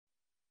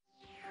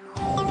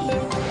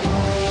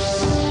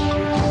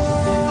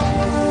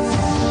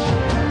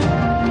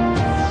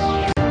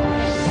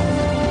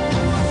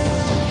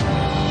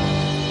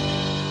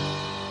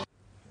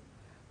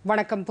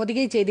வணக்கம்.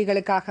 பொதிகை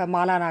செய்திகளுக்காக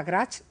மாலா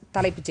நாகராஜ்.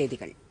 தலைப்புச்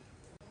செய்திகள்.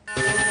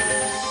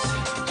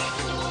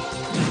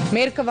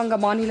 மேற்கு வங்க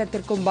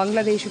மாநிலத்திற்கும்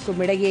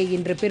பங்களாதேஷுக்கும் இடையே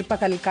இன்று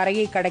பிற்பகல்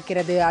கரையை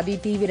கடக்கிறது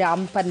அதிதீவிர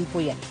அம்பன்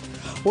புயல்.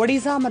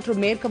 ஒடிசா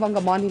மற்றும் மேற்கு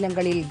வங்க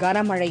மாநிலங்களில்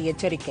கனமழை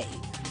எச்சரிக்கை.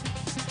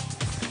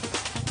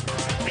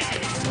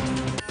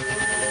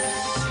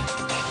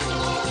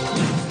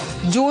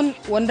 ஜூன்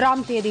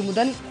 1ஆம் தேதி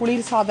முதல்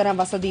குளிர்சாதன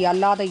வசதி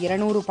அல்லாத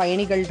 200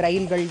 பயணிகள்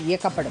ரயில்கள்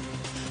இயக்கப்படும்.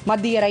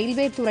 மத்திய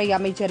ரயில்வே துறை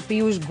அமைச்சர்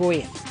பியூஷ்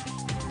கோயல்.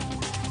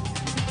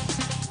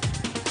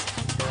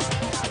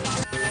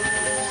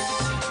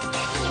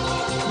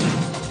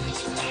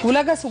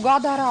 உலக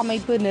சுகாதார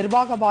அமைப்பு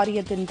நிர்வாக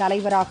வாரியத்தின்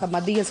தலைவராக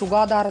மத்திய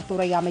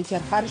சுகாதாரத்துறை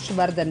அமைச்சர் ஹர்ஷ்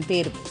வர்தன்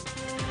தேர்வு.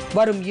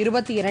 வரும்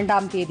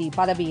 22ஆம் தேதி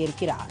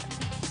பதவியேற்கிறார்.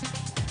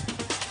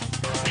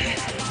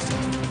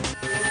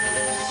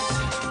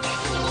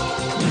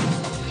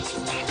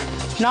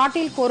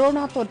 நாட்டில்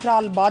கொரோனா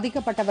தொற்றால்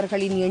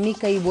பாதிக்கப்பட்டவர்களின்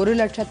எண்ணிக்கை 1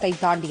 லட்சத்தை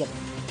தாண்டியது.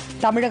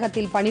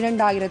 தமிழகத்தில்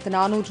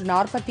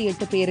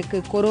 12,448 பேருக்கு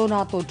கொரோனா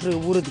தொற்று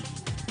உறுதி.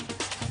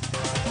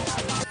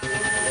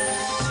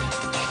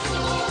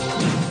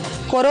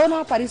 கொரோனா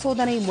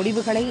பரிசோதனை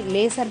முடிவுகளை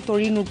லேசர்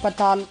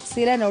தொழில்நுட்பத்தால்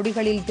சில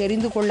நொடிகளில்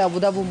தெரிந்து கொள்ள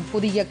உதவும்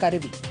புதிய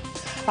கருவி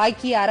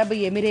ஐக்கிய அரபு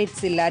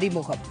எமிரேட்ஸில்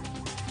அறிமுகம்.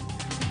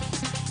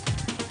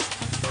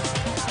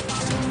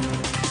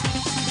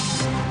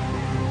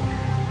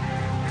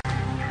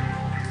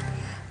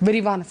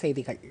 விரிவான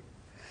செய்திகள்.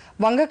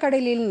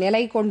 வங்கக்கடலில்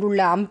நிலை கொண்டுள்ள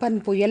அம்பன்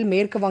புயல்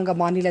மேற்கு வங்க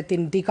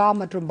மாநிலத்தின் திகா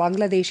மற்றும்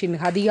பங்களாதேஷின்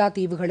ஹதியா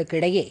தீவுகளுக்கு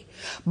இடையே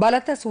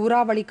பலத்த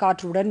சூறாவளி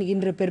காற்றுடன்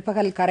இன்று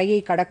பிற்பகல் கரையை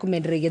கடக்கும்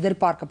என்று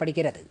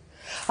எதிர்பார்க்கப்படுகிறது.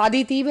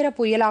 அதிதீவிர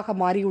புயலாக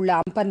மாறியுள்ள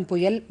அம்பன்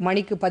புயல்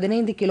மணிக்கு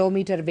 15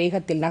 கிலோமீட்டர்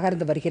வேகத்தில்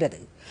நகர்ந்து வருகிறது.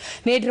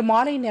 நேற்று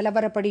மாலை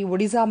நிலவரப்படி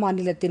ஒடிசா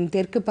மாநிலத்தின்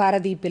தெற்கு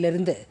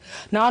பாரதீப்பிலிருந்து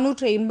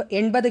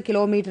 480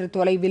 கிலோமீட்டர்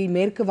தொலைவில்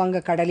மேற்கு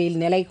வங்க கடலில்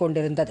நிலை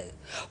கொண்டிருந்தது.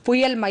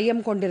 புயல்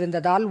மையம்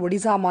கொண்டிருந்ததால்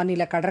ஒடிசா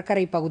மாநில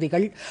கடற்கரை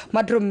பகுதிகள்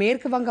மற்றும்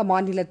மேற்கு வங்க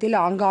மாநிலத்தில்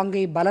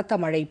ஆங்காங்கே பலத்த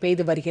மழை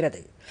பெய்து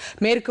வருகிறது.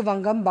 மேற்கு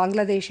வங்கம்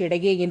பங்களாதேஷ்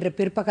இடையே இன்று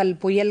பிற்பகல்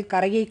புயல்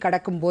கரையை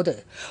கடக்கும் போது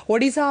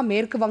ஒடிசா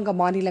மேற்கு வங்க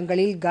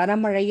மாநிலங்களில்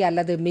கனமழை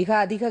அல்லது மிக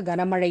அதிக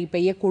கனமழை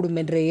பெய்யக்கூடும்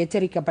என்று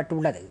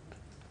எச்சரிக்கப்பட்டுள்ளது.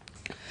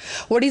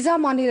 ஒடிசா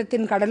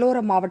மாநிலத்தின் கடலோர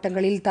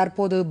மாவட்டங்களில்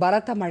தற்போது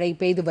பலத்த மழை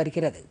பெய்து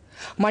வருகிறது.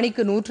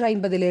 மணிக்கு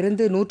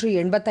 150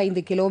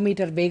 185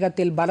 கிலோமீட்டர்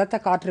வேகத்தில் பலத்த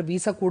காற்று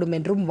வீசக்கூடும்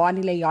என்றும்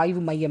வானிலை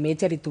ஆய்வு மையம்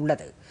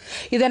எச்சரித்துள்ளது.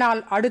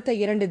 இதனால் அடுத்த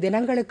 2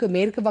 தினங்களுக்கு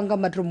மேற்கு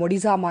வங்கம் மற்றும்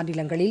ஒடிசா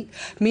மாநிலங்களில்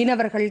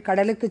மீனவர்கள்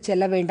கடலுக்கு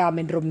செல்ல வேண்டாம்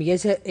என்றும்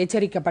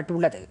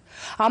எச்சரிக்கப்பட்டுள்ளது.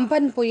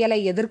 அம்பன்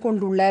புயலை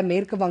எதிர்கொண்டுள்ள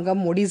மேற்கு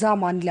வங்கம், ஒடிசா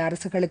மாநில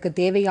அரசுகளுக்கு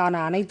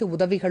தேவையான அனைத்து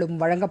உதவிகளும்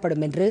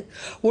வழங்கப்படும் என்று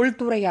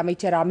உள்துறை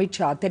அமைச்சர்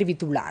அமித்ஷா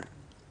தெரிவித்துள்ளார்.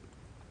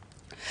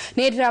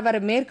 நேற்று அவர்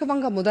மேற்கு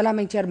வங்க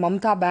முதலமைச்சர்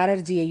மம்தா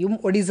பானர்ஜியையும்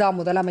ஒடிசா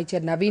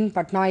முதலமைச்சர் நவீன்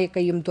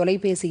பட்நாயக்கையும்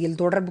தொலைபேசியில்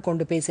தொடர்பு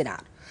கொண்டு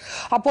பேசினார்.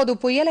 அப்போது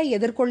புயலை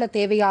எதிர்கொள்ள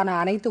தேவையான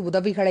அனைத்து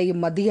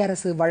உதவிகளையும் மத்திய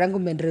அரசு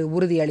வழங்கும் என்று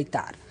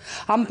உறுதியளித்தார்.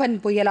 அம்பன்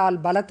புயலால்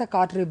பலத்த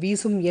காற்று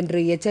வீசும் என்று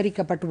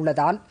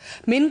எச்சரிக்கப்பட்டுள்ளதால்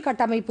மின்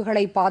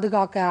கட்டமைப்புகளை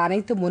பாதுகாக்க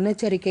அனைத்து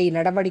முன்னெச்சரிக்கை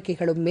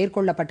நடவடிக்கைகளும்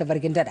மேற்கொள்ளப்பட்டு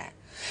வருகின்றன.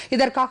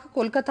 இதற்காக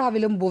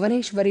கொல்கத்தாவிலும்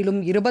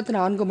புவனேஸ்வரிலும்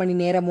 24 மணி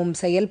நேரமும்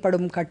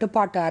செயல்படும்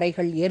கட்டுப்பாட்டு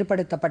அறைகள்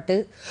ஏற்படுத்தப்பட்டு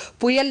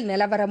புயல்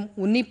நிலவரம்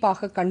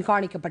உன்னிப்பாக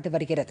கண்காணிக்கப்பட்டு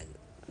வருகிறது.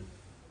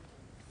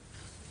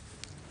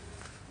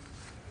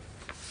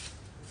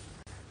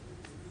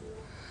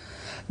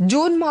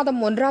 ஜூன் மாதம்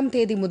 1ஆம்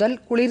தேதி முதல்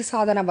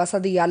குளிர்சாதன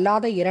வசதி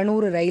அல்லாத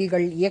 200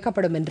 ரயில்கள்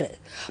இயக்கப்படும் என்று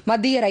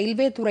மத்திய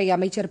ரயில்வே துறை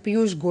அமைச்சர்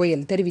பியூஷ்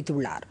கோயல்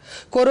தெரிவித்துள்ளார்.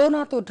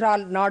 கொரோனா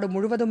தொற்றால் நாடு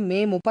முழுவதும் மே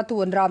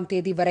 31ஆம்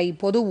தேதி வரை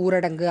பொது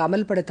ஊரடங்கு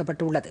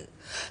அமல்படுத்தப்பட்டுள்ளது.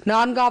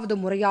 4வது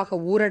முறையாக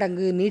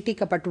ஊரடங்கு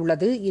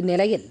நீட்டிக்கப்பட்டுள்ளது.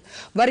 இந்நிலையில்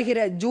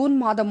வருகிற ஜூன்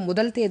மாதம்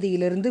 1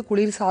 தேதியிலிருந்து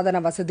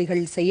குளிர்சாதன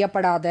வசதிகள்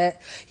செய்யப்படாத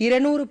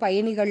 200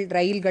 பயணிகள்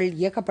ரயில்கள்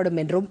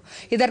இயக்கப்படும் என்றும்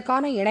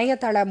இதற்கான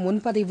இணையதள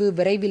முன்பதிவு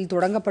விரைவில்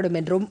தொடங்கப்படும்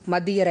என்றும்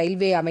மத்திய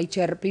ரயில்வே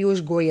அமைச்சர்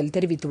பியூஷ் கோயல்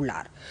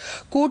தெரிவித்துள்ளார்.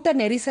 கூட்ட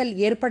நெரிசல்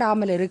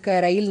ஏற்படாமல் இருக்க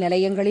ரயில்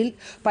நிலையங்களில்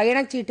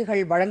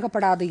பயணச்சீட்டுகள்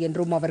வழங்கப்படாது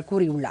என்றும் அவர்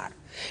கூறியுள்ளார்.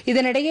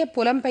 இதனிடையே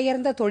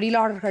புலம்பெயர்ந்த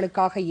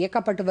தொழிலாளர்களுக்காக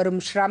இயக்கப்பட்டு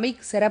வரும்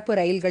ஷ்ரமிக் சிறப்பு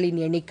ரயில்களின்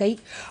எண்ணிக்கை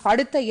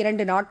அடுத்த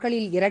 2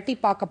 நாட்களில்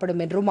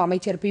இரட்டிப்பாக்கப்படும் என்றும்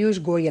அமைச்சர் பியூஷ்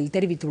கோயல்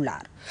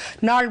தெரிவித்துள்ளார்.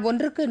 நாள்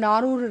ஒன்றுக்கு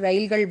 400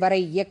 ரயில்கள்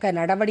வரை இயக்க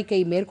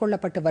நடவடிக்கை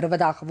மேற்கொள்ளப்பட்டு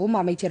வருவதாகவும்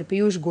அமைச்சர்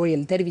பியூஷ்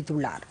கோயல்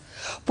தெரிவித்துள்ளார்.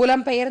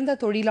 புலம்பெயர்ந்த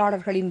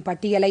தொழிலாளர்களின்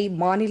பட்டியலை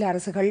மாநில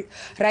அரசுகள்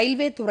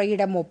ரயில்வே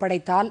துறையிடம்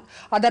ஒப்படைத்தால்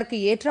அதற்கு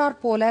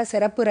ஏற்றாற்போல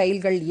சிறப்பு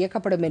ரயில்கள்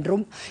இயக்கப்படும்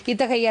என்றும்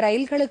இத்தகைய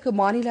ரயில்களுக்கு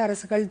மாநில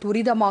அரசுகள்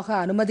துரிதமாக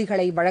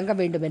அனுமதிகளை வழங்க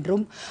வேண்டும் என்றும்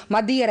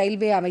மத்திய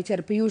ரயில்வே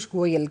அமைச்சர் பியூஷ்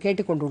கோயல்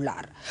கேட்டுக்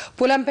கொண்டுள்ளார்.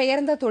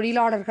 புலம்பெயர்ந்த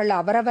தொழிலாளர்கள்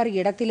அவரவர்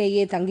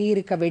இடத்திலேயே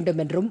தங்கியிருக்க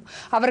வேண்டும் என்றும்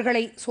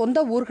அவர்களை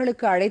சொந்த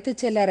ஊர்களுக்கு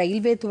அழைத்துச் செல்ல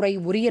ரயில்வே துறை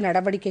உரிய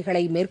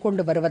நடவடிக்கைகளை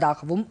மேற்கொண்டு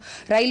வருவதாகவும்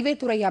ரயில்வே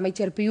துறை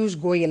அமைச்சர் பியூஷ்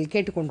கோயல்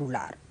கேட்டுக்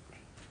கொண்டுள்ளார்.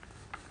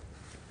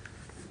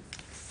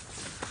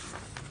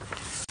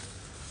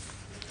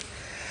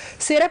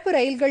 சிறப்பு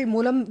ரயில்கள்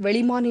மூலம்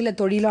வெளிமாநில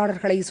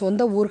தொழிலாளர்களை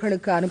சொந்த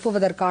ஊர்களுக்கு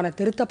அனுப்புவதற்கான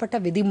திருத்தப்பட்ட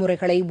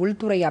விதிமுறைகளை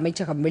உள்துறை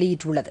அமைச்சகம்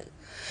வெளியிட்டுள்ளது.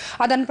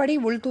 அதன்படி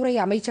உள்துறை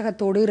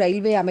அமைச்சகத்தோடு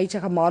ரயில்வே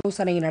அமைச்சகம்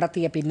ஆலோசனை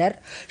நடத்திய பின்னர்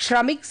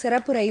ஷ்ரமிக்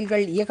சிறப்பு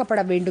ரயில்கள்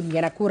இயக்கப்பட வேண்டும்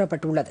என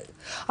கூறப்பட்டுள்ளது.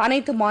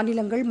 அனைத்து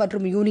மாநிலங்கள்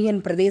மற்றும்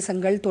யூனியன்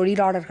பிரதேசங்கள்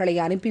தொழிலாளர்களை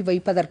அனுப்பி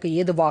வைப்பதற்கு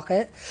ஏதுவாக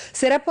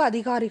சிறப்பு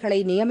அதிகாரிகளை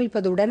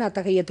நியமிப்பதுடன்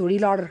அத்தகைய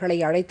தொழிலாளர்களை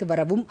அழைத்து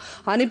வரவும்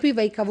அனுப்பி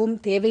வைக்கவும்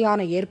தேவையான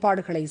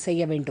ஏற்பாடுகளை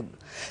செய்ய வேண்டும்.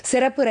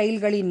 சிறப்பு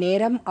ரயில்களின்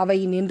நேரம், அவை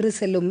நின்று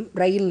செல்லும்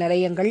ரயில்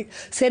நிலையங்கள்,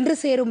 சென்று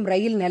சேரும்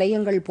ரயில்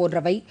நிலையங்கள்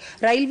போன்றவை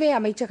ரயில்வே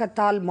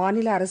அமைச்சகத்தால்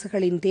மாநில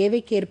அரசுகளின்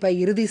தேவைக்கேற்ப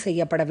இறுதி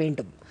செய்யப்பட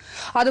வேண்டும்.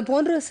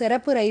 அதுபோன்று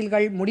சிறப்பு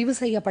ரயில்கள் முடிவு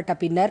செய்யப்பட்ட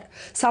பின்னர்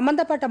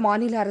சம்பந்தப்பட்ட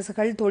மாநில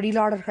அரசுகள்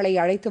தொழிலாளர்களை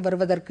அழைத்து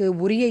வருவதற்கு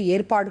உரிய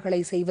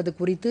ஏற்பாடுகளை செய்வது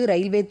குறித்து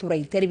ரயில்வே துறை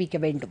தெரிவிக்க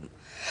வேண்டும்.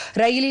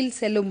 ரயிலில்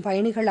செல்லும்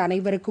பயணிகள்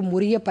அனைவருக்கும்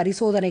உரிய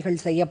பரிசோதனைகள்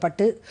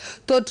செய்யப்பட்டு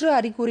தொற்று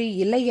அறிகுறி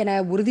இல்லை என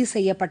உறுதி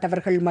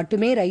செய்யப்பட்டவர்கள்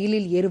மட்டுமே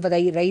ரயிலில்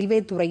ஏறுவதை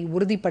ரயில்வே துறை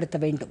உறுதிப்படுத்த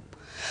வேண்டும்.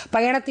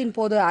 பயணத்தின்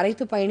போது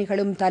அனைத்து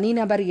பயணிகளும்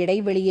தனிநபர்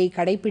இடைவெளியை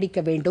கடைபிடிக்க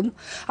வேண்டும்.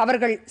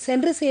 அவர்கள்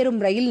சென்று சேரும்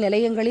ரயில்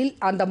நிலையங்களில்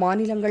அந்த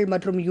மாநிலங்கள்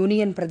மற்றும்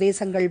யூனியன்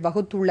பிரதேசங்கள்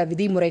வகுத்துள்ள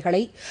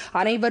விதிமுறைகளை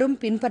அனைவரும்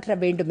பின்பற்ற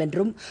வேண்டும்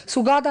என்றும்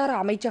சுகாதார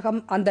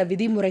அமைச்சகம் அந்த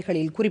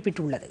விதிமுறைகளில்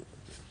குறிப்பிட்டுள்ளது.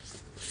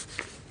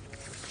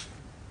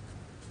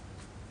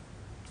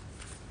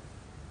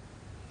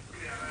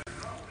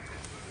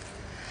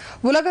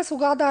 உலக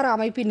சுகாதார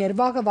அமைப்பின்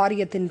நிர்வாக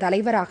வாரியத்தின்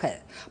தலைவராக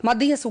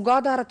மத்திய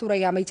சுகாதாரத்துறை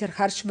அமைச்சர்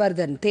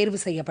ஹர்ஷ்வர்தன் தேர்வு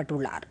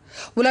செய்யப்பட்டுள்ளார்.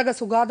 உலக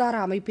சுகாதார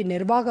அமைப்பின்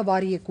நிர்வாக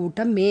வாரிய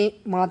கூட்டம் மே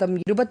மாதம்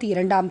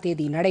 22ஆம்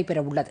தேதி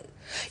நடைபெறவுள்ளது.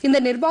 இந்த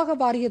நிர்வாக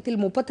வாரியத்தில்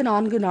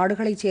 34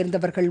 நாடுகளைச்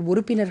சேர்ந்தவர்கள்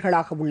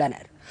உறுப்பினர்களாக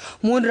உள்ளனர்.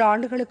 3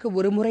 ஆண்டுகளுக்கு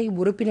ஒருமுறை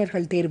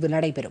உறுப்பினர்கள் தேர்வு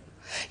நடைபெறும்.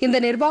 இந்த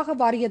நிர்வாக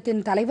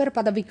வாரியத்தின் தலைவர்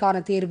பதவிக்கான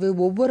தேர்வு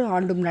ஒவ்வொரு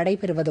ஆண்டும்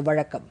நடைபெறுவது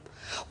வழக்கம்.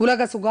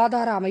 உலக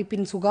சுகாதார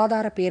அமைப்பின்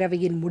சுகாதார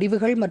பேரவையின்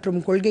முடிவுகள் மற்றும்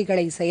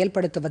கொள்கைகளை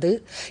செயல்படுத்துவது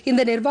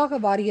இந்த நிர்வாக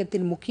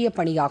வாரியத்தின் முக்கிய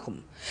பணியாகும்.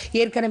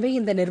 ஏற்கனவே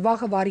இந்த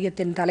நிர்வாக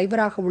வாரியத்தின்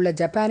தலைவராக உள்ள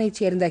ஜப்பானைச்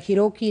சேர்ந்த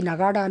ஹிரோகி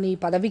நகாடானி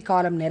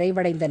பதவிக்காலம்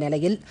நிறைவடைந்த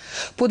நிலையில்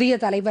புதிய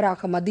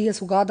தலைவராக மத்திய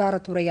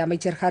சுகாதாரத்துறை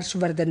அமைச்சர்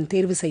ஹர்ஷ்வர்தன்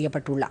தேர்வு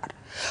செய்யப்பட்டுள்ளார்.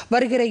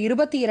 வருகிற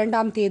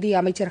 22ஆம் தேதி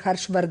அமைச்சர்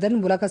ஹர்ஷ்வர்தன்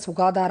உலக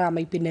சுகாதார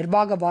அமைப்பின்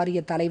நிர்வாக வாரிய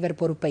தலைவர்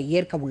பொறுப்பை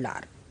ஏற்க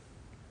உள்ளார்.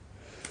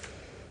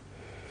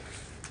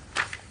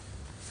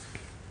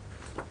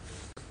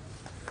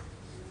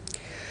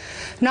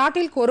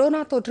 நாட்டில் கொரோனா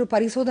தொற்று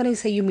பரிசோதனை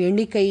செய்யும்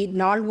எண்ணிக்கை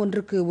நாள்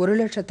ஒன்றுக்கு 1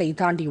 லட்சத்தை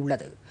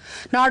தாண்டியுள்ளது.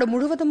 நாடு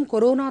முழுவதும்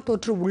கொரோனா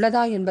தொற்று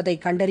உள்ளதா என்பதை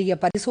கண்டறிய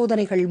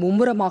பரிசோதனைகள்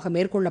மும்முரமாக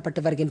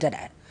மேற்கொள்ளப்பட்டு வருகின்றன.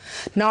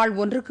 நாள்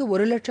ஒன்றுக்கு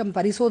 1 லட்சம்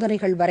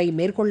பரிசோதனைகள் வரை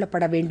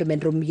மேற்கொள்ளப்பட வேண்டும்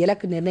என்றும்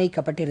இலக்கு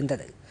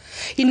நிர்ணயிக்கப்பட்டிருந்தது.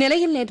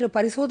 இந்நிலையில் நேற்று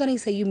பரிசோதனை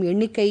செய்யும்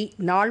எண்ணிக்கை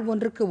நாள்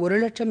ஒன்றுக்கு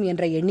 1 லட்சம்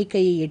என்ற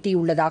எண்ணிக்கையை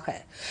எட்டியுள்ளதாக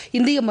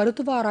இந்திய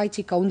மருத்துவ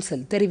ஆராய்ச்சி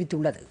கவுன்சில்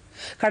தெரிவித்துள்ளது.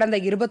 கடந்த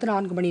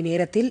 24 மணி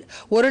நேரத்தில்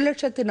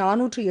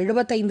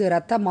 1,475,000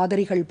 இரத்த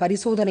மாதிரிகள்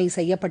பரிசோதனை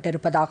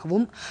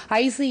செய்யப்பட்டிருப்பதாகவும்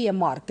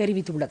ICMR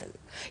தெரிவித்துள்ளது.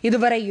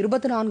 இதுவரை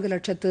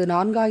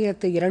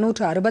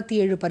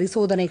 24,04,267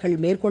 பரிசோதனைகள்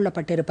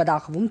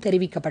மேற்கொள்ளப்பட்டிருப்பதாகவும்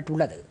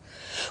தெரிவிக்கப்பட்டுள்ளது.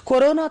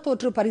 கொரோனா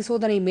தொற்று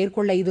பரிசோதனை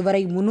மேற்கொள்ள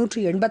இதுவரை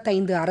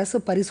 385 அரசு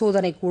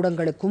பரிசோதனை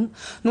கூடங்களுக்கும்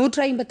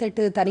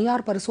 158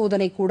 தனியார்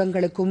பரிசோதனை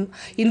கூடங்களுக்கும்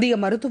இந்திய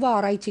மருத்துவ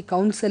ஆராய்ச்சி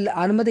கவுன்சில்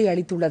அனுமதி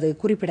அளித்துள்ளது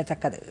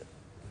குறிப்பிடத்தக்கது.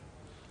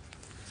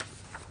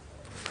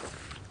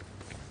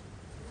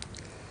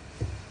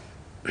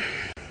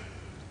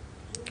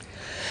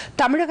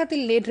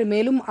 தமிழகத்தில் நேற்று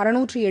மேலும்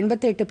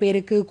 688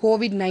 பேருக்கு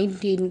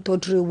கோவிட்-19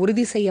 தொற்று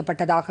உறுதி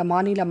செய்யப்பட்டதாக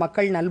மாநில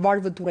மக்கள்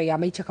நல்வாழ்வுத்துறை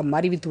அமைச்சகம்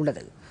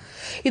அறிவித்துள்ளது.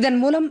 இதன்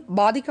மூலம்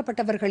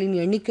பாதிக்கப்பட்டவர்களின்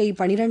எண்ணிக்கை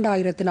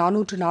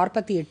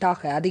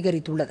 12,448ஆக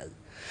அதிகரித்துள்ளது.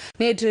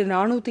 நேற்று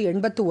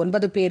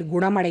 489 பேர்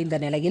குணமடைந்த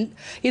நிலையில்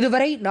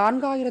இதுவரை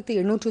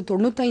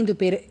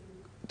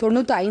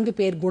 4,895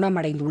 பேர்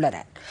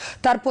குணமடைந்துள்ளனர்.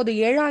 தற்போது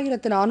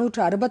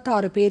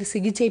 7,466 பேர்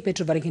சிகிச்சை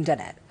பெற்று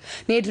வருகின்றனர்.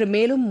 நேற்று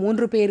மேலும்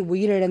 3 பேர்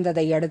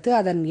உயிரிழந்ததை அடுத்து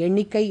அதன்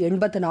எண்ணிக்கை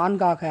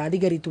 84ஆக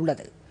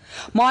அதிகரித்துள்ளது.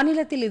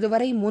 மாநிலத்தில்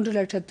இதுவரை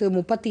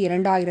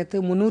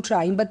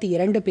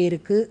 3,32,352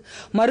 பேருக்கு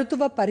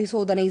மருத்துவ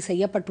பரிசோதனை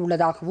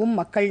செய்யப்பட்டுள்ளதாகவும்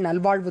மக்கள்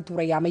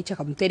நல்வாழ்வுத்துறை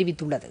அமைச்சகம்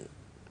தெரிவித்துள்ளது.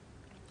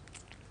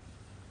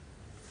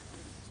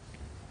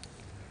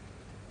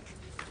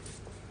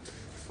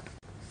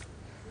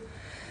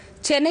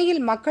 சென்னையில்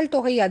மக்கள்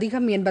தொகை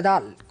அதிகம்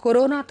என்பதால்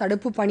கொரோனா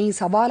தடுப்பு பணி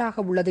சவாலாக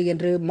உள்ளது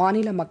என்று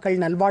மாநில மக்கள்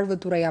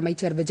நல்வாழ்வுத்துறை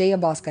அமைச்சர்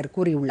விஜயபாஸ்கர்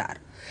கூறியுள்ளார்.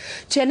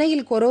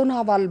 சென்னையில்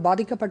கொரோனாவால்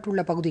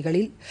பாதிக்கப்பட்டுள்ள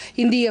பகுதிகளில்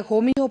இந்திய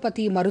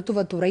ஹோமியோபதி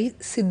மருத்துவத்துறை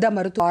சித்த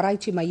மருத்துவ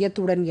ஆராய்ச்சி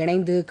மையத்துடன்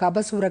இணைந்து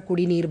கபசுர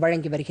குடிநீர்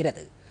வழங்கி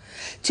வருகிறது.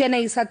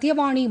 சென்னை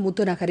சத்தியவாணி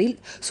முத்துநகரில்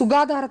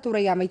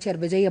சுகாதாரத்துறை அமைச்சர்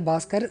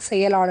விஜயபாஸ்கர்,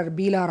 செயலாளர்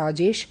பீலா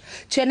ராஜேஷ்,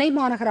 சென்னை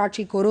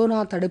மாநகராட்சி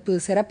கொரோனா தடுப்பு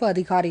சிறப்பு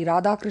அதிகாரி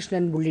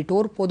ராதாகிருஷ்ணன்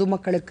உள்ளிட்டோர்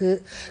பொதுமக்களுக்கு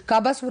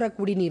கபசுர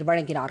குடிநீர்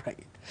வழங்கினார்கள்.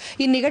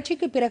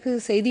 இந்நிகழ்ச்சிக்கு பிறகு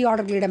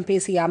செய்தியாளர்களிடம்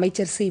பேசிய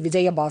அமைச்சர் சி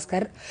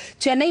விஜயபாஸ்கர்,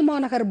 சென்னை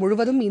மாநகர்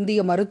முழுவதும் இந்திய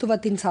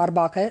மருத்துவத்தின்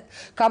சார்பாக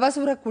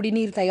கபசுர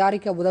குடிநீர்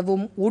தயாரிக்க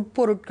உதவும்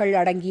உட்பொருட்கள்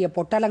அடங்கிய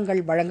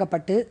பொட்டலங்கள்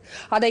வழங்கப்பட்டு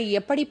அதை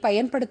எப்படி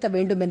பயன்படுத்த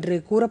வேண்டும் என்று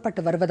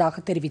கூறப்பட்டு வருவதாக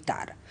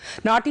தெரிவித்தார்.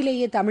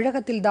 நாட்டிலேயே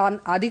தமிழகத்தில்தான்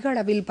அதிக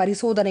அளவில்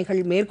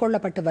பரிசோதனைகள்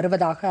மேற்கொள்ளப்பட்டு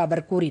வருவதாக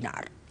அவர்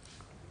கூறினார்.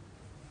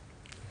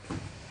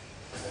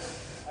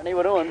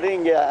 அனைவரும்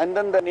இங்கே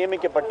அந்தந்த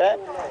நியமிக்கப்பட்ட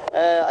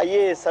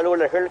ஐஏஎஸ்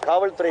அலுவலர்கள்,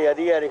 காவல்துறை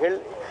அதிகாரிகள்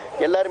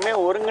எல்லாருமே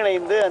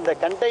ஒருங்கிணைந்து அந்த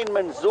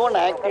கண்டெய்ன்மெண்ட் ஜோன்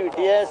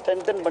ஆக்டிவிட்டியை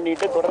ஸ்ட்ரென்தன்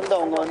பண்ணிட்டு தொடர்ந்து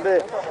அவங்க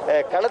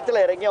களத்தில்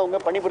இறங்கி அவங்க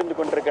பணிபுரிந்து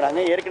கொண்டிருக்கிறாங்க.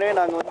 ஏற்கனவே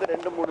நாங்கள்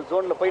 2-3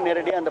 ஜோனில் போய்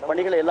நேரடியாக அந்த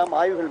பணிகளை எல்லாம்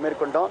ஆய்வுகள்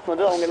மேற்கொண்டோம்.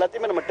 அவங்க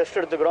எல்லாத்தையுமே நம்ம டெஸ்ட்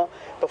எடுத்துக்கிறோம்.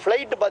 இப்போ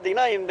ஃப்ளைட்டு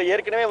பார்த்தீங்கன்னா இந்த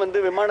ஏற்கனவே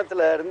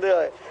விமானத்தில் இருந்து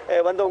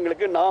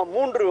வந்தவங்களுக்கு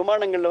 3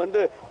 விமானங்களில்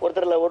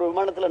ஒரு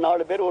விமானத்தில்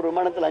 4 பேர், ஒரு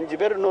விமானத்தில்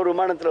 5 பேர், இன்னொரு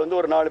விமானத்தில்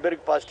ஒரு 4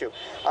 பேருக்கு பாசிட்டிவ்.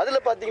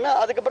 அதில் பார்த்தீங்கன்னா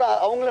அதுக்கப்புறம்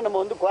அவங்கள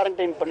நம்ம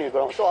குவாரண்டைன்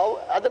பண்ணியிருக்கிறோம். ஸோ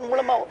அதன்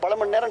மூலமாக பல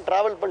மணி நேரம்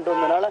டிராவல் பண்ணிட்டு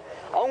வந்ததுனால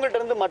அவங்கள்ட்ட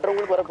இருந்து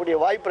மற்றவங்களுக்கு வரக்கூடிய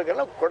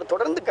வாய்ப்புகள்லாம்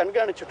தொடர்ந்து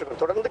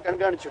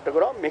கண்காணிச்சுட்டு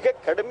இருக்கிறோம். மிக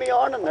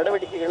கடுமையான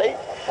நடவடிக்கைகளை,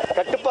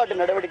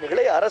 கட்டுப்பாட்டு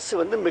நடவடிக்கைகளை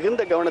அரசு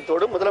மிகுந்த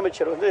கவனத்தோடு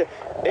முதலமைச்சர்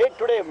day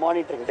to day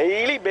monitoring,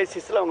 daily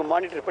பேசிஸில் அவங்க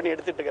மானிட்டர் பண்ணி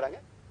எடுத்துட்டு இருக்கிறாங்க.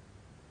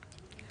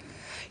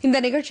 இந்த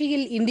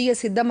நிகழ்ச்சியில் இந்திய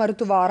சித்த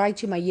மருத்துவ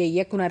ஆராய்ச்சி மைய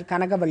இயக்குநர்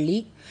கனகவள்ளி,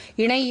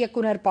 இணை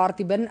இயக்குநர்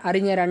பார்த்திபன்,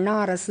 அறிஞர் அண்ணா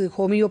அரசு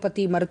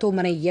ஹோமியோபதி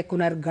மருத்துவமனை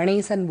இயக்குநர்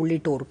கணேசன்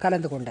உள்ளிட்டோர்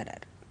கலந்து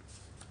கொண்டனர்.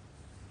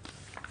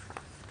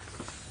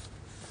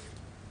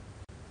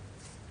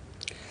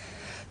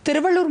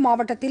 திருவள்ளூர்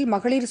மாவட்டத்தில்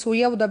மகளிர்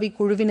சுய உதவி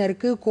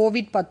குழுவினருக்கு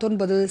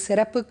கோவிட்-19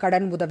 சிறப்பு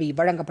கடன் உதவி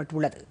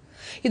வழங்கப்பட்டுள்ளது.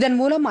 இதன்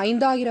மூலம்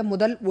 5000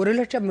 முதல்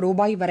 1,00,000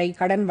 ரூபாய் வரை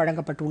கடன்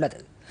வழங்கப்பட்டுள்ளது.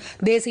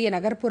 தேசிய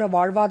நகர்ப்புற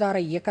வாழ்வாதார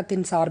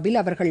இயக்கத்தின் சார்பில்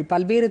அவர்கள்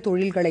பல்வேறு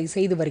தொழில்களை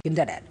செய்து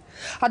வருகின்றனர்.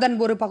 அதன்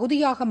ஒரு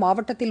பகுதியாக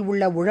மாவட்டத்தில்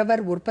உள்ள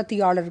உழவர்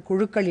உற்பத்தியாளர்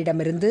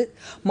குழுக்களிடமிருந்து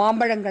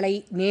மாம்பழங்களை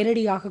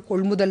நேரடியாக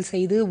கொள்முதல்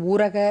செய்து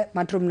ஊரக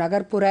மற்றும்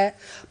நகர்ப்புற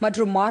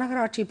மற்றும்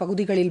மாநகராட்சி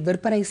பகுதிகளில்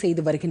விற்பனை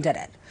செய்து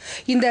வருகின்றனர்.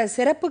 இந்த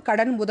சிறப்பு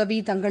கடன் உதவி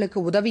தங்களுக்கு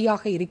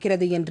உதவியாக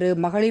இருக்கிறது என்று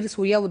மகளிர்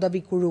சுய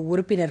உதவிக்குழு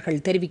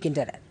உறுப்பினர்கள்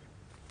தெரிவிக்கின்றனர்.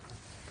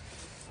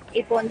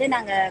 இப்போ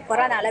நாங்க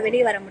கொரோனால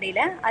வெளியே வர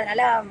முடியல,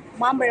 அதனால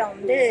மாம்பழம்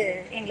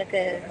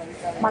எங்களுக்கு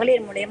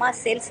மகளிர் மூலமா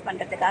சேல்ஸ்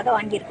பண்றதுக்காக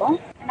வாங்கியிருக்கோம்.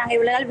 நாங்க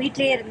இவ்வளவு நாள்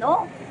வீட்டிலேயே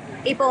இருந்தோம்.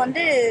 இப்போ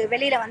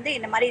வெளியில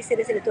இந்த மாதிரி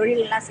சிறு சிறு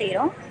தொழிலெல்லாம்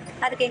செய்யறோம்.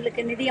 அதுக்கு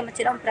எங்களுக்கு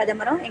நிதியமைச்சரும்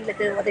பிரதமரும்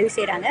எங்களுக்கு உதவி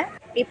செய்யறாங்க.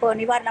 இப்போ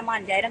நிவாரணமா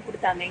 5000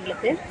 கொடுத்தாங்க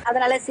எங்களுக்கு.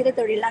 அதனால சிறு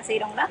தொழிலெல்லாம்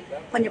செய்யறவங்களா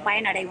கொஞ்சம்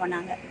பயனடைவோம்.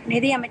 நாங்க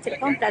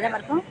நிதியமைச்சருக்கும்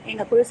பிரதமருக்கும்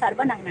எங்க குழு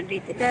சார்பா நாங்க நன்றி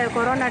தெரிவிக்கிறோம்.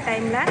 கொரோனா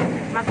டைம்ல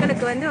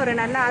மக்களுக்கு ஒரு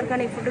நல்ல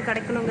ஆர்கானிக் ஃபுட்டு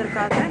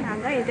கிடைக்கணுங்கிறதுக்காக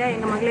நாங்க இதை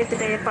எங்க மகளிர்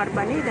திட்டம் ஏற்பாடு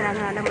பண்ணி இதை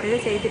நாங்கள் நல்ல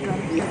முறையில் செய்துட்டு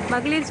வரோம்.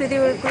 மகளிர்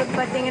சுய குழு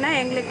பார்த்தீங்கன்னா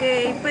எங்களுக்கு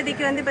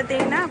இப்போதைக்கு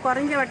பார்த்தீங்கன்னா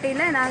குறைஞ்ச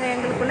வட்டியில் நாங்கள்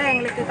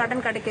எங்களுக்கு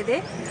கடன் கிடைக்குது.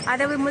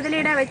 அதை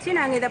முதலீடாக வச்சு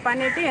நாங்கள் இதை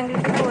பண்ணிட்டு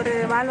எங்களுக்கு ஒரு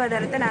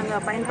வாழ்வாதாரத்தை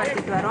நாங்கள்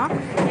பயன்படுத்திட்டு வரோம்.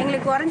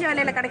 எங்களுக்கு குறைஞ்ச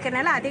விலையில்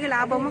கிடைக்கிறதுனால அதிக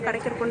லாபமும்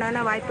கிடைக்கிறதுக்குண்டான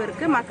வாய்ப்பு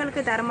இருக்கு.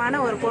 மக்களுக்கு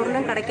தரமான ஒரு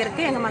பொருளும்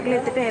கிடைக்கிறதுக்கு எங்க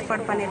மகளிர் திட்டம்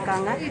ஏற்பாடு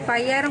பண்ணியிருக்காங்க. இப்போ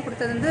 5000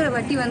 கொடுத்தது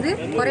வட்டி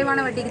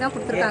குறைவான வட்டிக்கு தான்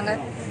கொடுத்துருக்காங்க.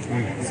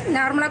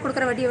 நார்மலாக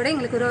கொடுக்குற வட்டியை விட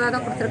எங்களுக்கு 20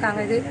 தான்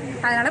கொடுத்துருக்காங்க. இது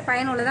அதனால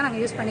பயனுள்ளதாக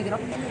நாங்கள் யூஸ்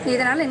பண்ணிக்கிறோம்.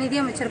 இதனால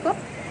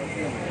நிதியமைச்சருக்கும்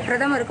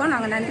பிரதமருக்கும்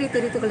நாங்கள் நன்றி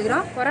தெரிவித்துக்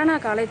கொள்கிறோம். கொரோனா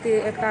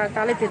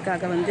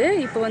காலத்திற்காக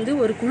இப்போ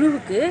ஒரு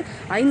குழுவுக்கு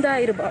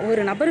 5000 ரூபாய்,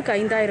 ஒரு நபருக்கு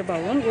 5000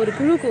 ரூபாயும் ஒரு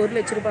குழுவுக்கு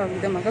 1,00,000 ரூபாய்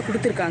விதமாக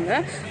கொடுத்துருக்காங்க.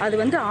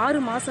 அது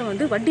 6 மாதம்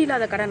வட்டி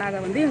இல்லாத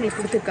கடனாக எங்களுக்கு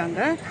கொடுத்துருக்காங்க.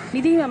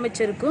 நிதி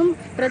அமைச்சருக்கும்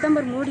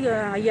பிரதமர் மோடி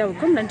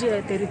ஐயாவுக்கும் நன்றி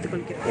தெரிவித்துக்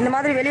கொள்கிறோம். இந்த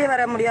மாதிரி வெளியே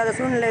வர முடியாத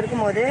சூழ்நிலை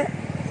இருக்கும்போது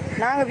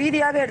நாங்கள்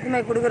வீதியாக எடுத்து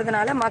போய்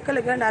கொடுக்கறதுனால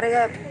மக்களுக்கு நிறைய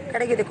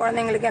கிடைக்கிது.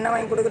 குழந்தைங்களுக்கு என்ன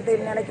வாங்கி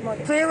கொடுக்குறது நினைக்கும்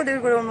போது சுய உதவி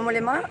குழு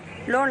மூலிமா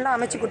லோன்லாம்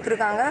அமைச்சு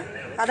கொடுத்துருக்காங்க.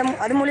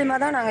 அது மூலிமா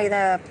தான் நாங்கள்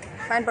இதை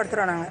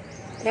பயன்படுத்துகிறோம். நாங்கள்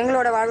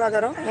எங்களோட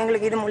வாழ்வாதாரம்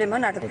எங்களுக்கு இது மூலிமா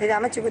நடக்குது. இதை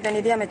அமைச்சு கொடுத்த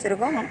நிதி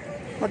அமைச்சருக்கும்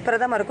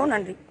பிரதமருக்கும்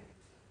நன்றி.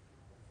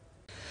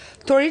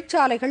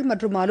 தொழிற்சாலைகள்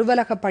மற்றும்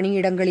அலுவலக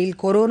பணியிடங்களில்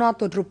கொரோனா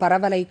தொற்று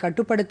பரவலை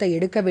கட்டுப்படுத்த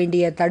எடுக்க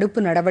வேண்டிய தடுப்பு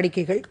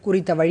நடவடிக்கைகள்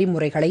குறித்த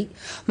வழிமுறைகளை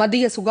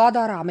மத்திய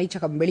சுகாதார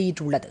அமைச்சகம்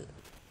வெளியிட்டுள்ளது.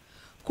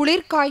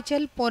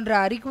 குளிர்காய்ச்சல் போன்ற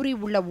அறிகுறி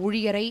உள்ள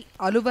ஊழியரை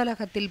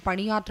அலுவலகத்தில்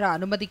பணியாற்ற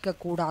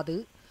அனுமதிக்கக்கூடாது.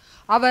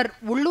 அவர்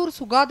உள்ளூர்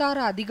சுகாதார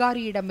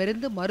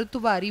அதிகாரியிடமிருந்து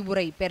மருத்துவ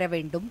அறிவுரை பெற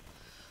வேண்டும்.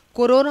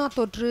 கொரோனா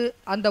தொற்று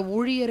அந்த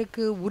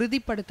ஊழியருக்கு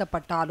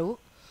உறுதிப்படுத்தப்பட்டாலோ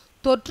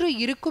தொற்று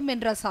இருக்கும்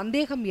என்ற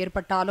சந்தேகம்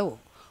ஏற்பட்டாலோ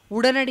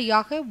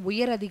உடனடியாக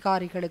உயர்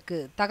அதிகாரிகளுக்கு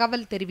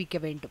தகவல் தெரிவிக்க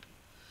வேண்டும்.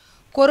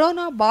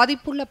 கொரோனா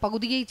பாதிப்புள்ள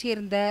பகுதியைச்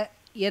சேர்ந்த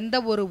எந்த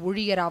ஒரு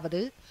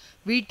ஊழியராவது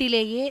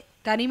வீட்டிலேயே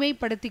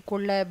தனிமைப்படுத்திக்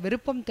கொள்ள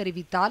விருப்பம்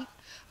தெரிவித்தால்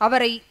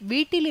அவரை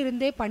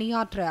வீட்டிலிருந்தே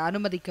பணியாற்ற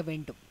அனுமதிக்க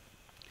வேண்டும்.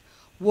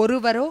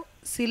 ஒருவரோ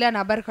சில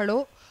நபர்களோ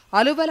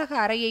அலுவலக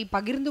அறையை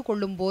பகிர்ந்து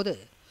கொள்ளும் போது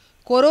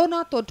கொரோனா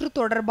தொற்று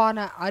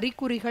தொடர்பான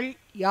அறிகுறிகள்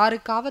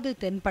யாருக்காவது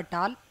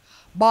தென்பட்டால்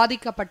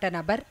பாதிக்கப்பட்ட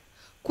நபர்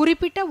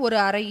குறிப்பிட்ட ஒரு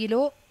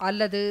அறையிலோ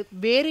அல்லது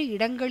வேறு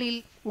இடங்களில்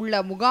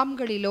உள்ள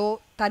முகாம்களிலோ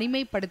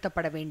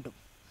தனிமைப்படுத்தப்பட வேண்டும்.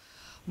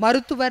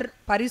 மருத்துவர்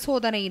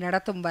பரிசோதனை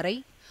நடத்தும் வரை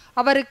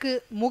அவருக்கு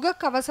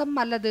முகக்கவசம்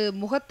அல்லது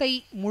முகத்தை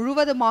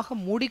முழுவதுமாக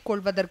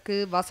மூடிக்கொள்வதற்கு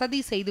வசதி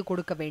செய்து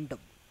கொடுக்க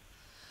வேண்டும்.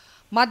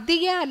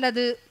 மத்திய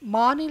அல்லது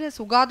மாநில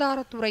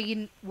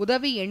சுகாதாரத்துறையின்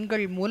உதவி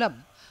எண்கள் மூலம்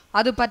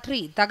அது பற்றி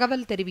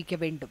தகவல் தெரிவிக்க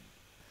வேண்டும்.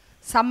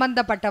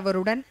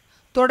 சம்பந்தப்பட்டவருடன்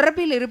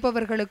தொடர்பில்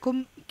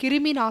இருப்பவர்களுக்கும்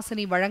கிருமி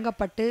நாசினி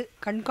வழங்கப்பட்டு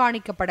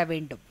கண்காணிக்கப்பட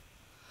வேண்டும்.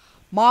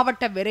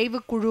 மாவட்ட விரைவு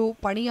குழு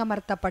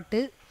பணியமர்த்தப்பட்டு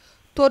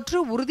தொற்று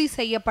உறுதி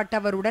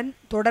செய்யப்பட்டவருடன்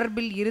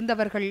தொடர்பில்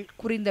இருந்தவர்கள்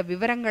குறித்த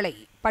விவரங்களை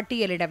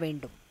பட்டியலிட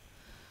வேண்டும்.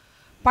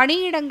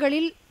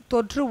 பணியிடங்களில்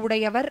தொற்று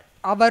உடையவர்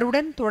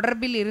அவருடன்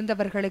தொடர்பில்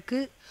இருந்தவர்களுக்கு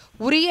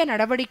உரிய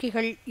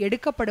நடவடிக்கைகள்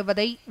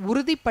எடுக்கப்படுவதை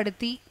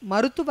உறுதிப்படுத்தி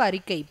மருத்துவ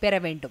அறிக்கை பெற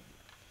வேண்டும்.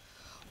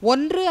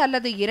 1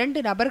 அல்லது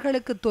 2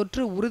 நபர்களுக்கு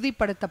தொற்று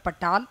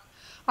உறுதிப்படுத்தப்பட்டால்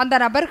அந்த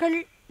நபர்கள்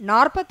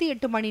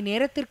 48 மணி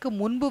நேரத்திற்கு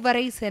முன்பு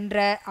வரை சென்ற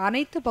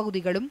அனைத்து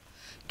பகுதிகளும்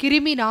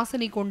கிருமி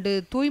நாசினி கொண்டு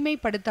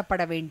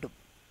தூய்மைப்படுத்தப்பட வேண்டும்.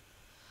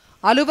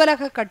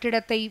 அலுவலக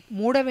கட்டிடத்தை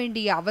மூட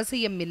வேண்டிய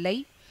அவசியம் இல்லை.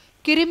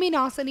 கிருமி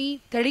நாசினி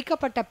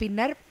தெளிக்கப்பட்ட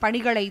பின்னர்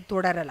பணிகளை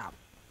தொடரலாம்.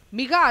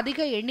 மிக அதிக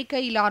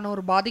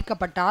எண்ணிக்கையிலானோர்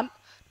பாதிக்கப்பட்டால்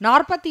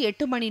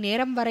 48 மணி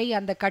நேரம் வரை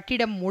அந்த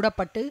கட்டிடம்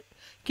மூடப்பட்டு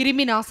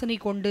கிருமி நாசினி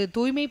கொண்டு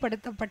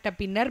தூய்மைப்படுத்தப்பட்ட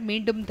பின்னர்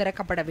மீண்டும்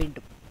திறக்கப்பட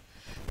வேண்டும்.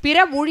 பிற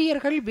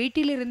ஊழியர்கள்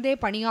வீட்டிலிருந்தே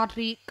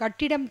பணியாற்றி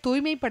கட்டிடம்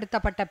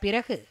தூய்மைப்படுத்தப்பட்ட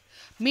பிறகு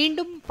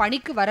மீண்டும்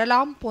பணிக்கு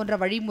வரலாம் போன்ற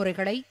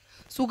வழிமுறைகளை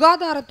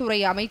சுகாதாரத்துறை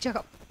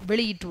அமைச்சகம்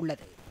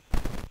வெளியிட்டுள்ளது.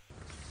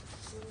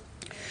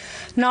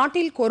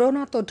 நாட்டில்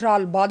கொரோனா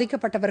தொற்றால்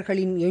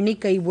பாதிக்கப்பட்டவர்களின்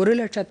எண்ணிக்கை 1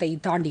 லட்சத்தை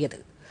தாண்டியது.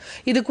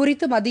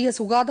 இதுகுறித்து மத்திய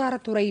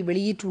சுகாதாரத்துறை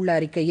வெளியிட்டுள்ள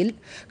அறிக்கையில்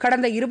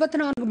கடந்த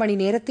 24 மணி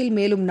நேரத்தில்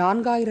மேலும்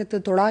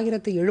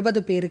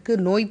 4970 பேருக்கு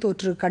நோய்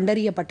தொற்று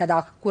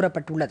கண்டறியப்பட்டதாக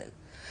கூறப்பட்டுள்ளது.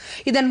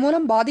 இதன்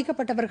மூலம்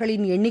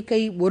பாதிக்கப்பட்டவர்களின்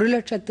எண்ணிக்கை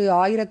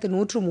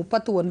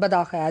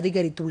 1,1139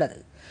 அதிகரித்துள்ளது.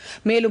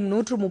 மேலும்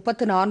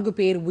 134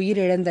 பேர்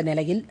உயிரிழந்த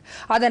நிலையில்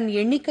அதன்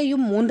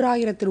எண்ணிக்கையும்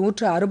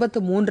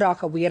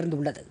 3163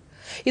 உயர்ந்துள்ளது.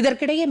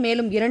 இதற்கிடையே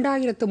மேலும்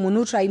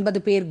 2350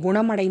 பேர்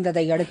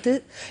குணமடைந்ததை அடுத்து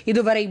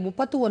இதுவரை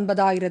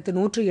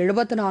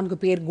 39,174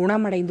 பேர்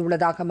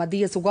குணமடைந்துள்ளதாக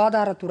மத்திய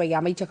சுகாதாரத்துறை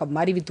அமைச்சகம்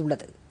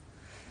அறிவித்துள்ளது.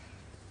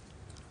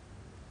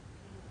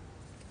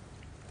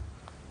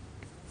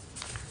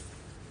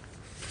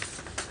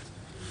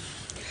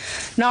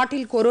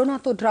 நாட்டில் கொரோனா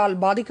தொற்றால்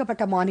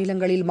பாதிக்கப்பட்ட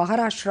மாநிலங்களில்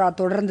மகாராஷ்டிரா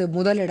தொடர்ந்து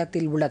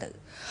முதலிடத்தில் உள்ளது.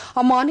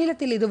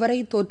 அம்மாநிலத்தில் இதுவரை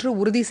தொற்று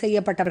உறுதி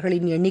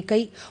செய்யப்பட்டவர்களின் எண்ணிக்கை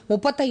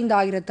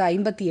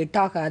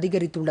 35,058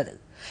 அதிகரித்துள்ளது.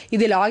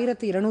 இதில்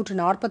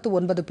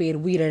 1249 பேர்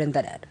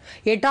உயிரிழந்தனர்.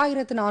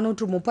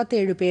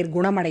 8437 பேர்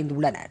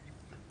குணமடைந்துள்ளனர்.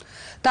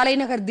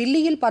 தலைநகர்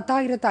தில்லியில்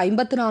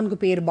 10,054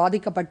 பேர்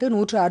பாதிக்கப்பட்டு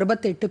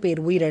 168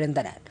 பேர்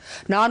உயிரிழந்தனர்.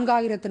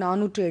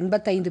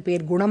 4,485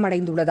 பேர்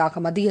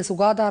குணமடைந்துள்ளதாக மத்திய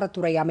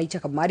சுகாதாரத்துறை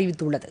அமைச்சகம்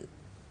அறிவித்துள்ளது.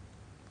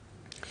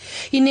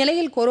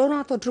 இந்நிலையில் கொரோனா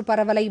தொற்று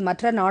பரவலை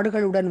மற்ற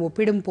நாடுகளுடன்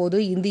ஒப்பிடும்போது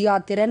இந்தியா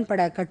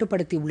திறன்பட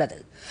கட்டுப்படுத்தியுள்ளது.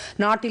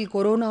 நாட்டில்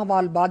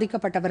கொரோனாவால்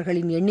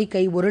பாதிக்கப்பட்டவர்களின்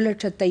எண்ணிக்கை 1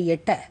 லட்சத்தை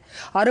எட்ட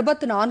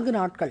 64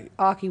 நாட்கள்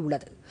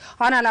ஆகியுள்ளது.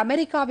 ஆனால்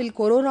அமெரிக்காவில்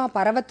கொரோனா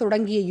பரவத்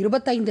தொடங்கிய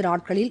 25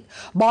 நாட்களில்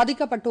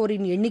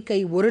பாதிக்கப்பட்டோரின் எண்ணிக்கை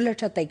 1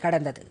 லட்சத்தை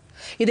கடந்தது.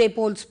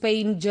 இதேபோல்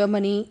Spain,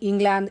 Germany,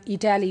 England,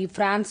 Italy,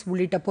 France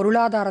உள்ளிட்ட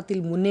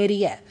பொருளாதாரத்தில்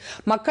முன்னேறிய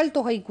மக்கள்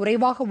தொகை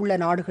குறைவாக உள்ள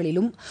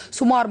நாடுகளிலும்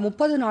சுமார்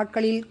 30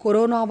 நாட்களில்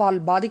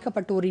கொரோனாவால்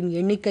பாதிக்கப்பட்டோரின்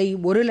எண்ணிக்கை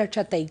 1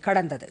 லட்சத்தை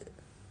கடந்தது.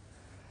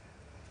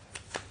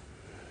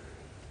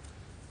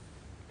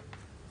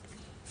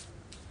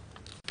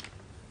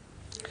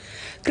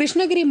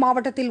 கிருஷ்ணகிரி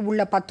மாவட்டத்தில்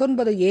உள்ள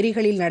 19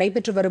 ஏரிகளில்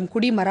நடைபெற்று வரும்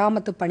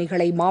குடிமராமத்து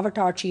பணிகளை மாவட்ட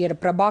ஆட்சியர்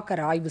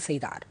பிரபாகர் ஆய்வு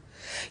செய்தார்.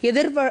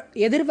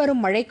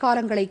 எதிர்வரும்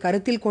மழைக்காலங்களை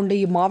கருத்தில் கொண்டு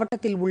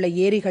இம்மாவட்டத்தில் உள்ள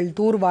ஏரிகள்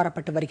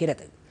தூர்வாரப்பட்டு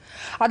வருகிறது.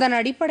 அதன்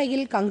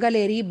அடிப்படையில்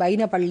கங்கலேரி,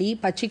 பைனப்பள்ளி,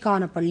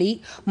 பச்சிக்கானப்பள்ளி,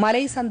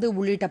 மலைசந்து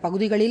உள்ளிட்ட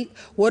பகுதிகளில்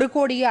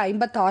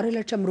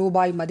 1,56,00,000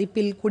 ரூபாய்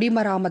மதிப்பில்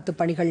குடிமராமத்து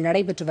பணிகள்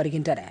நடைபெற்று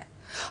வருகின்றன.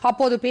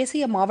 அப்போது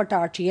பேசிய மாவட்ட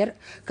ஆட்சியர்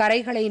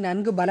கரைகளை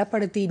நன்கு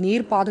பலப்படுத்தி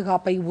நீர்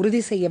பாதுகாப்பை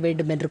உறுதி செய்ய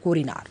வேண்டும் என்று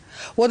கூறினார்.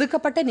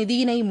 ஒதுக்கப்பட்ட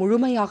நிதியினை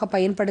முழுமையாக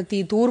பயன்படுத்தி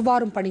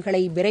தூர்வாரும்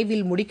பணிகளை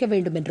விரைவில் முடிக்க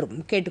வேண்டும் என்றும்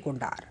கேட்டுக்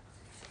கொண்டார்.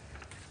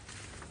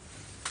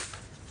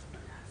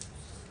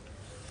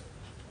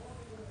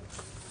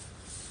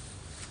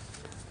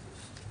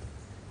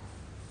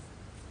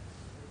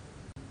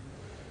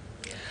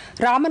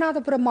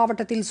 ராமநாதபுரம்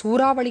மாவட்டத்தில்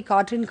சூறாவளி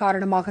காற்றின்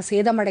காரணமாக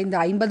சேதமடைந்த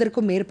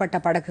 50க்கும் மேற்பட்ட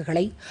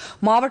படகுகளை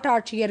மாவட்ட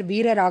ஆட்சியர்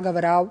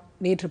வீரராகவராவ்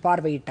நேற்று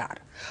பார்வையிட்டார்.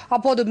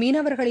 அப்போது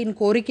மீனவர்களின்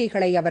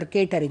கோரிக்கைகளை அவர்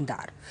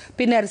கேட்டறிந்தார்.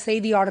 பின்னர்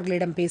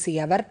செய்தியாளர்களிடம்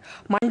பேசிய அவர்,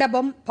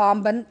 மண்டபம்,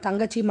 பாம்பன்,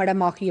 தங்கச்சி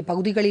மடம் ஆகிய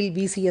பகுதிகளில்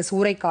வீசிய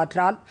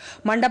சூறைக்காற்றால்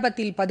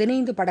மண்டபத்தில்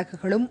 15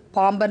 படகுகளும்,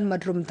 பாம்பன்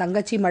மற்றும்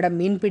தங்கச்சி மடம்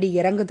மீன்பிடி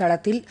இறங்கு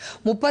தளத்தில்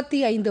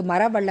 35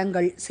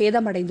 மரவள்ளங்கள்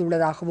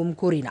சேதமடைந்துள்ளதாகவும்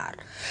கூறினார்.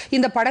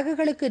 இந்த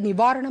படகுகளுக்கு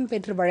நிவாரணம்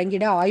பெற்று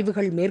வழங்கிட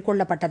ஆய்வுகள்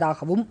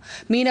மேற்கொள்ளப்பட்டதாகவும்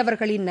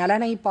மீனவர்களின்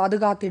நலனை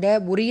பாதுகாத்திட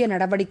உரிய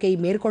நடவடிக்கை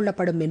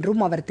மேற்கொள்ளப்படும்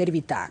என்றும் அவர்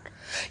தெரிவித்தார்.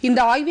 இந்த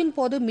ஆய்வின்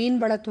போது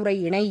மீன்வளத்துறை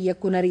இணை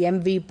இயக்குநர்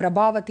MV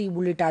பிரபாவதி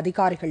உள்ளிட்ட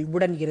அதிகாரிகள்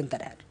உடன்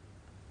இருந்தனர்.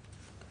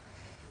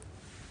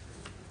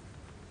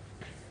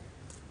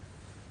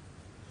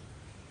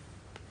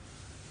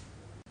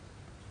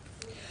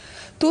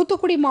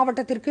 தூத்துக்குடி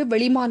மாவட்டத்திற்கு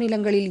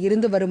வெளிமாநிலங்களில்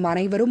இருந்து வரும்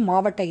அனைவரும்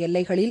மாவட்ட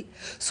எல்லைகளில்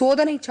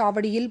சோதனை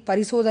சாவடியில்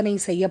பரிசோதனை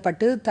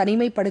செய்யப்பட்டு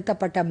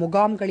தனிமைப்படுத்தப்பட்ட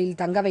முகாம்களில்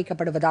தங்க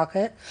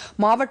வைக்கப்படுவதாக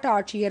மாவட்ட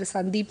ஆட்சியர்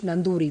சந்தீப்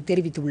நந்தூரி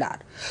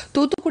தெரிவித்துள்ளார்.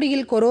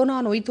 தூத்துக்குடியில் கொரோனா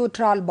நோய்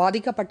தொற்றால்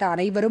பாதிக்கப்பட்ட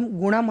அனைவரும்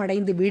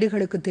குணமடைந்து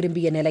வீடுகளுக்கு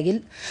திரும்பிய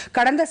நிலையில்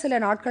கடந்த சில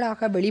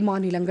நாட்களாக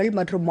வெளிமாநிலங்கள்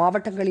மற்றும்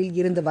மாவட்டங்களில்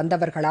இருந்து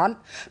வந்தவர்களால்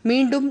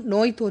மீண்டும்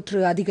நோய்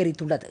தொற்று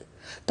அதிகரித்துள்ளது.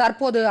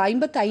 தற்போது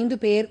 55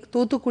 பேர்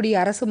தூத்துக்குடி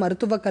அரசு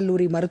மருத்துவக்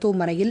கல்லூரி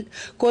மருத்துவமனையில்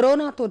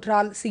கொரோனா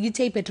தொற்றால்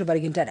சிகிச்சை பெற்று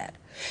வருகின்றனர்.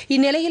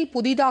 இந்நிலையில்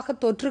புதிதாக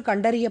தொற்று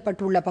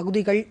கண்டறியப்பட்டுள்ள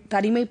பகுதிகள்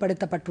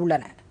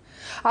தனிமைப்படுத்தப்பட்டுள்ளன.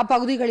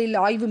 அப்பகுதிகளில்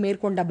ஆய்வு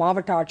மேற்கொண்ட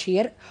மாவட்ட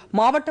ஆட்சியர்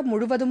மாவட்டம்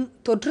முழுவதும்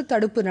தொற்று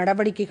தடுப்பு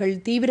நடவடிக்கைகள்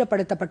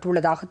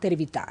தீவிரப்படுத்தப்பட்டுள்ளதாக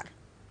தெரிவித்தார்.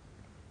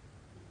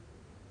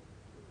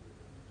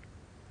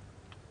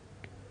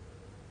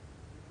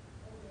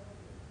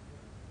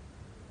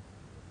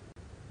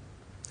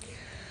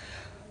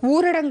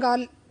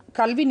 ஊரடங்கால்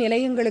கல்வி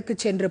நிலையங்களுக்கு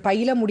சென்று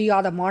பயில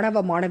முடியாத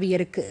மாணவ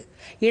மாணவியருக்கு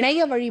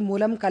இணைய வழி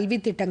மூலம் கல்வி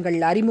திட்டங்கள்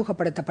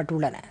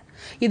அறிமுகப்படுத்தப்பட்டுள்ளன.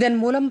 இதன்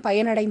மூலம்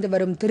பயனடைந்து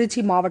வரும்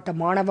திருச்சி மாவட்ட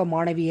மாணவ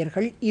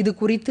மாணவியர்கள் இது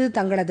குறித்து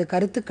தங்களது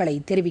கருத்துக்களை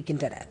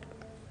தெரிவிக்கின்றனர்.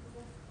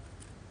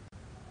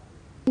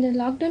 இந்த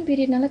லாக்டவுன்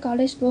பீரியட்னால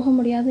காலேஜ் போக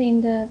முடியாத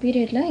இந்த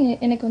பீரியடில்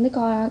எனக்கு வந்து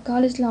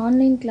காலேஜில்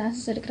ஆன்லைன்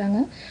கிளாஸஸ் எடுக்கிறாங்க.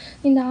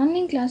 இந்த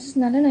ஆன்லைன்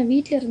கிளாஸஸ்னால நான்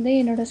வீட்டில் இருந்தே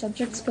என்னோடய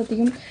சப்ஜெக்ட்ஸ்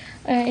பற்றியும்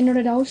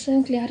என்னோடய டவுட்ஸை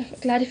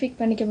கிளாரிஃபை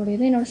பண்ணிக்க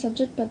முடியுது. என்னோடய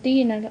சப்ஜெக்ட் பற்றி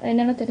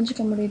என்னால்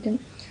தெரிஞ்சுக்க முடியுது.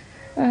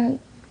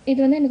 இது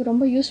வந்து எனக்கு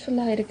ரொம்ப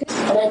யூஸ்ஃபுல்லாக இருக்குது.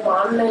 ஆனால் இப்போ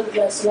ஆன்லைன்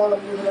கிளாஸ்லாம்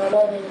வந்ததுனால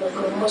அது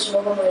எங்களுக்கு ரொம்ப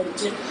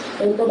சுலபமாயிடுச்சு.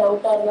 எந்த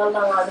டவுட்டாக இருந்தாலும்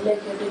நாங்கள் அதிலே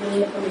கேட்டு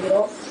கிளியர்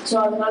பண்ணிக்கிறோம். ஸோ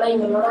அதனால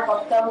எங்களோட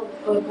 10ஆம்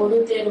பொது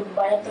தேர்வு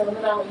பயத்தை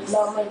வந்து நாங்கள்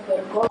இல்லாமல் இப்போ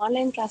இருக்கோம்.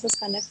 ஆன்லைன் கிளாஸஸ்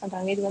கண்டக்ட்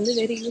பண்ணுறாங்க. இது வந்து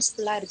வெரி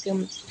யூஸ்ஃபுல்லாக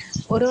இருக்குது.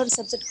 ஒரு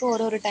சப்ஜெக்ட்டுக்கும்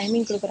ஒரு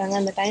டைமிங் கொடுக்குறாங்க.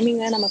 அந்த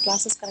டைமிங்கில் நம்ம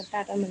கிளாஸஸ்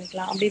கரெக்டாக அட்டன்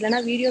பண்ணிக்கலாம். அப்படி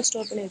இல்லைனா வீடியோ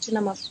ஸ்டோர் பண்ணி வச்சு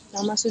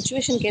நம்ம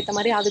சுச்சுவேஷனுக்கு ஏற்ற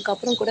மாதிரி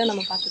அதுக்கப்புறம் கூட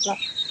நம்ம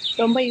பார்த்துக்கலாம்.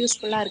 ரொம்ப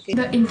யூஸ்ஃபுல்லாக இருக்குது.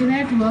 The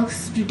internet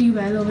works pretty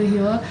well over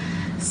here.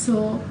 So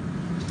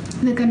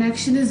the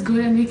connection is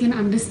good and we can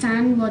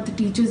understand what the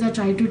teachers are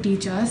trying to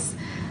teach us,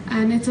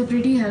 and it's a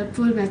pretty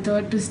helpful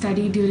method to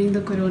study during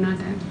the corona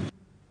time.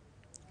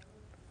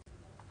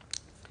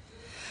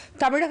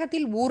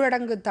 தமிழகத்தில்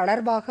ஊரடங்கு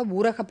தளர்வாக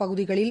ஊரக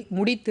பகுதிகளில்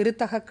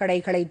முடித்திருத்தக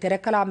கடைகளை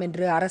திறக்கலாம்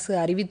என்று அரசு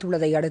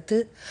அறிவித்துள்ளதை அடுத்து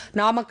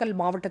நாமக்கல்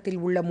மாவட்டத்தில்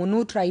உள்ள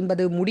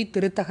 350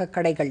 முடித்திருத்தக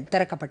கடைகள்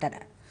திறக்கப்பட்டன.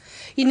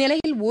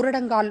 இந்நிலையில்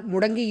ஊரடங்கால்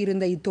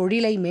முடங்கியிருந்த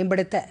இத்தொழிலை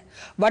மேம்படுத்த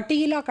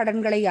வட்டியில்லா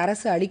கடன்களை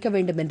அரசு அளிக்க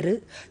வேண்டும் என்று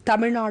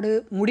தமிழ்நாடு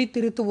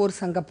முடித்திருத்துவோர்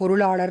சங்க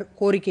பொருளாளர்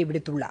கோரிக்கை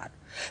விடுத்துள்ளார்.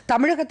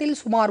 தமிழகத்தில்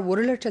சுமார்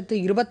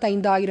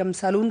 1,25,000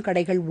 சலூன்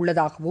கடைகள்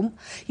உள்ளதாகவும்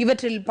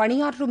இவற்றில்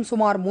பணியாற்றும்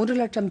சுமார் 3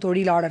 லட்சம்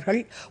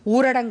தொழிலாளர்கள்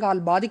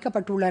ஊரடங்கால்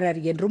பாதிக்கப்பட்டுள்ளனர்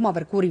என்றும்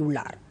அவர்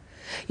கூறியுள்ளார்.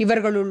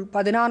 இவர்களுள்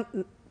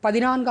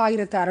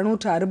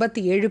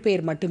 14,667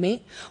 பேர் மட்டுமே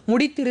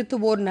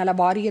முடித்திருத்துவோர் நல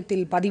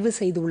வாரியத்தில் பதிவு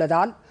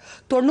செய்துள்ளதால்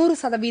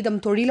 90%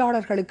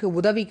 தொழிலாளர்களுக்கு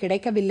உதவி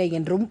கிடைக்கவில்லை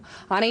என்றும்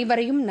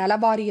அனைவரையும் நல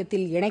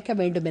வாரியத்தில் இணைக்க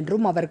வேண்டும்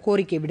என்றும் அவர்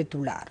கோரிக்கை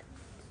விடுத்துள்ளார்.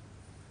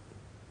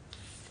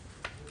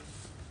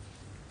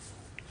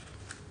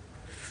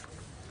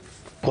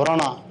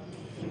 கொரோனா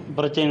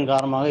பிரச்சனையின்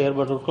காரணமாக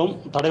ஏற்பட்டிருக்கும்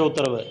தடை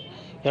உத்தரவு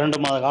 2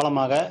 மாத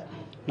காலமாக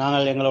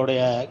நாங்கள்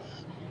எங்களுடைய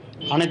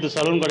அனைத்து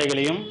சலூன்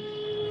கடைகளையும்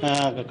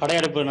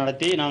கடையடைப்பு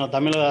நடத்தி நாங்கள்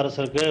தமிழக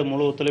அரசுக்கு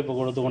முழு ஒத்துழைப்பு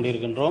கொடுத்து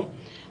கொண்டிருக்கின்றோம்.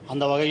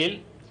 அந்த வகையில்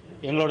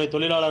எங்களுடைய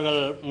தொழிலாளர்கள்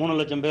 3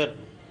 லட்சம் பேர்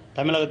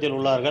தமிழகத்தில்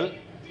உள்ளார்கள்.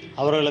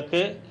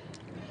 அவர்களுக்கு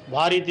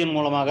வாரியத்தின்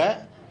மூலமாக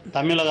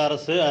தமிழக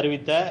அரசு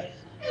அறிவித்த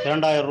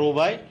 2,000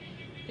 ரூபாய்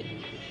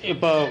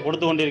இப்போ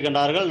கொடுத்து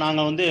கொண்டிருக்கின்றார்கள்.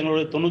 நாங்கள்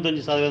எங்களுடைய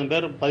 95%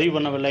 பேர் பதிவு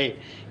பண்ணவில்லை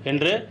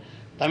என்று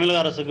தமிழக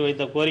அரசுக்கு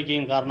வைத்த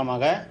கோரிக்கையின்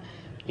காரணமாக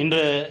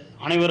இன்று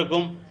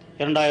அனைவருக்கும்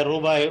 2,000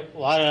 ரூபாய்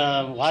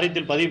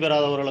வாரியத்தில் பதிவு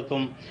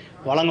பெறாதவர்களுக்கும்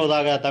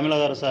வழங்குவதாக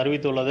தமிழக அரசு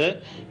அறிவித்துள்ளது.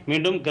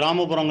 மீண்டும்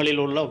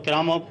கிராமப்புறங்களில் உள்ள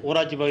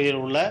ஊராட்சி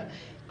பகுதியில் உள்ள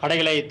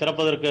கடைகளை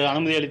திறப்பதற்கு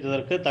அனுமதி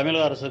அளித்ததற்கு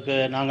தமிழக அரசுக்கு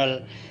நாங்கள்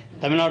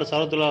தமிழ்நாடு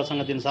சரத்தொழிலாளர்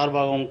சங்கத்தின்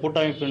சார்பாகவும்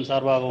கூட்டமைப்பின்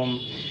சார்பாகவும்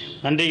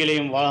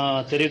நன்றிகளையும்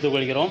தெரிவித்துக்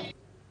கொள்கிறோம்.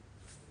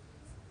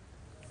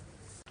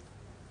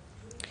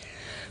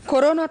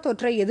 கொரோனா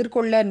தொற்றை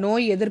எதிர்கொள்ள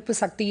நோய் எதிர்ப்பு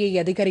சக்தியை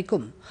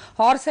அதிகரிக்கும்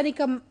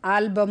ஆர்சனிகம்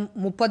ஆல்பம்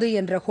 30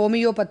 என்ற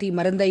ஹோமியோபதி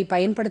மருந்தை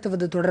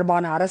பயன்படுத்துவது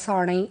தொடர்பான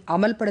அரசாணை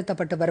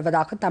அமல்படுத்தப்பட்டு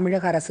வருவதாக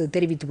தமிழக அரசு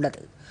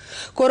தெரிவித்துள்ளது.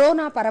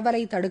 கொரோனா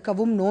பரவலை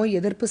தடுக்கவும் நோய்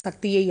எதிர்ப்பு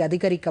சக்தியை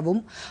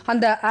அதிகரிக்கவும்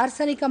அந்த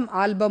ஆர்சனிகம்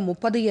ஆல்பம்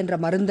 30 என்ற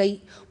மருந்தை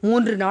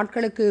 3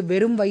 நாட்களுக்கு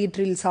வெறும்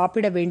வயிற்றில்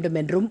சாப்பிட வேண்டும்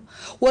என்றும்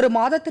 1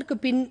 மாதத்திற்கு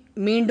பின்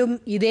மீண்டும்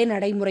இதே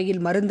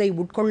நடைமுறையில் மருந்தை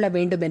உட்கொள்ள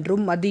வேண்டும்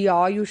என்றும் மத்திய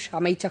ஆயுஷ்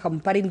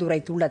அமைச்சகம்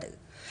பரிந்துரைத்துள்ளது.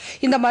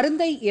 இந்த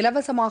மருந்தை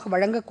இலவசமாக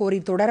வழங்கக் கோரி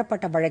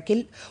தொடரப்பட்ட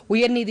வழக்கில்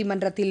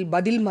உயர்நீதிமன்றத்தில்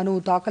பதில் மனு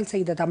தாக்கல்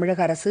செய்த தமிழக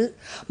அரசு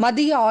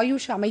மத்திய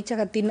ஆயுஷ்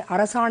அமைச்சகத்தின்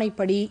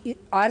அரசாணைப்படி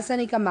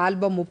ஆர்சனிகம்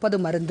ஆல்பம் 30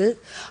 மருந்து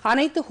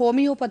அனைத்து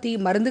ஹோமியோபதி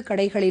மருந்து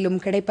கடைகளிலும்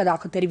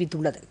கிடைப்பதாக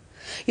தெரிவித்துள்ளது.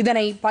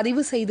 இதனை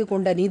பதிவு செய்து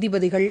கொண்ட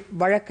நீதிபதிகள்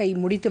வழக்கை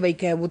முடித்து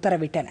வைக்க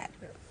உத்தரவிட்டனர்.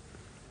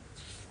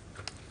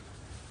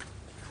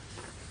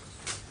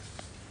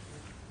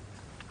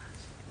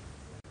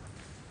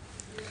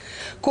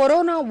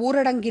 கொரோனா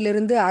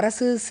ஊரடங்கிலிருந்து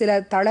அரசு சில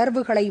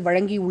தளர்வுகளை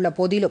வழங்கியுள்ள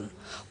போதிலும்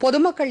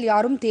பொதுமக்கள்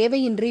யாரும்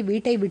தேவையின்றி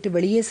வீட்டை விட்டு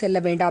வெளியே செல்ல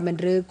வேண்டாம்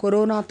என்று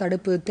கொரோனா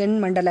தடுப்பு தென்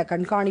மண்டல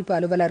கண்காணிப்பு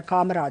அலுவலர்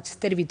காமராஜ்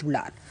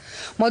தெரிவித்துள்ளார்.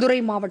 மதுரை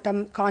மாவட்டம்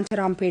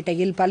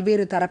காஞ்சராம்பேட்டையில்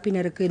பல்வேறு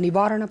தரப்பினருக்கு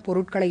நிவாரணப்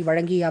பொருட்களை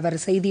வழங்கி அவர்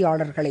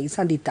செய்தியாளர்களை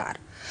சந்தித்தார்.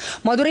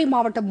 மதுரை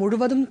மாவட்டம்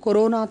முழுவதும்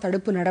கொரோனா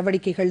தடுப்பு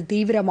நடவடிக்கைகள்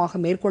தீவிரமாக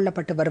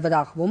மேற்கொள்ளப்பட்டு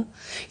வருவதாகவும்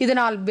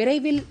இதனால்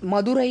விரைவில்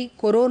மதுரை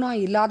கொரோனா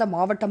இல்லாத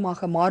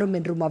மாவட்டமாக மாறும்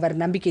என்றும் அவர்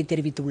நம்பிக்கை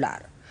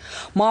தெரிவித்துள்ளார்.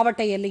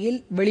 மாவட்ட எல்லையில்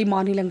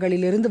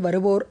வெளிமாநிலங்களிலிருந்து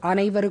வருவோர்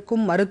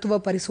அனைவருக்கும் மருத்துவ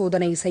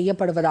பரிசோதனை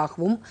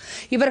செய்யப்படுவதாகவும்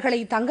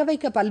இவர்களை தங்க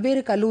வைக்க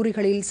பல்வேறு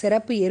கல்லூரிகளில்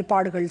சிறப்பு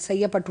ஏற்பாடுகள்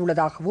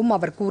செய்யப்பட்டுள்ளதாகவும்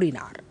அவர்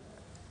கூறினார்.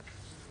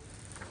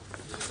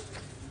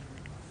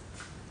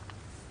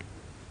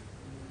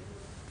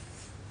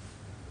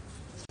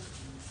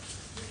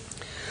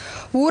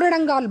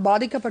 ஊரடங்கால்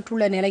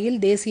பாதிக்கப்பட்டுள்ள நிலையில்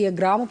தேசிய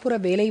கிராமப்புற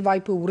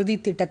வேலைவாய்ப்பு உறுதி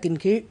திட்டத்தின்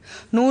கீழ்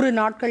 100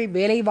 நாட்கள்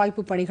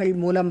வேலைவாய்ப்பு பணிகள்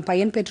மூலம்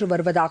பயன்பெற்று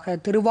வருவதாக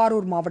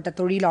திருவாரூர் மாவட்ட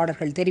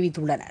தொழிலாளர்கள்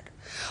தெரிவித்துள்ளனர்.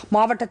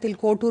 மாவட்டத்தில்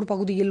கோட்டூர்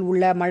பகுதியில்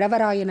உள்ள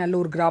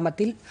மழவராயநல்லூர்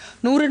கிராமத்தில்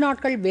 100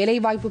 நாட்கள்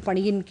வேலைவாய்ப்பு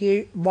பணியின்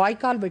கீழ்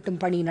வாய்க்கால்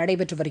வெட்டும் பணி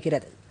நடைபெற்று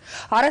வருகிறது.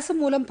 அரசு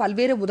மூலம்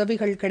பல்வேறு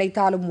உதவிகள்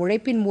கிடைத்தாலும்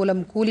உழைப்பின்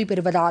மூலம் கூலி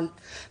பெறுவதால்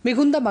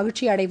மிகுந்த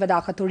மகிழ்ச்சி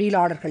அடைவதாக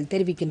தொழிலாளர்கள்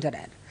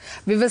தெரிவிக்கின்றனர்.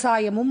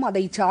 விவசாயமும்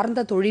அதை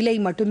சார்ந்த தொழிலை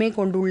மட்டுமே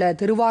கொண்டுள்ள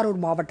திருவாரூர்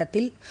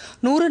மாவட்டத்தில்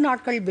 100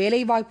 நாட்கள்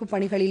வேலைவாய்ப்பு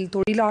பணிகளில்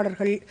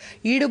தொழிலாளர்கள்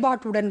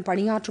ஈடுபாட்டுடன்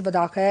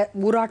பணியாற்றுவதாக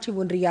ஊராட்சி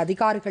ஒன்றிய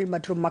அதிகாரிகள்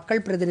மற்றும்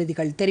மக்கள்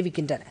பிரதிநிதிகள்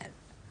தெரிவிக்கின்றனர்.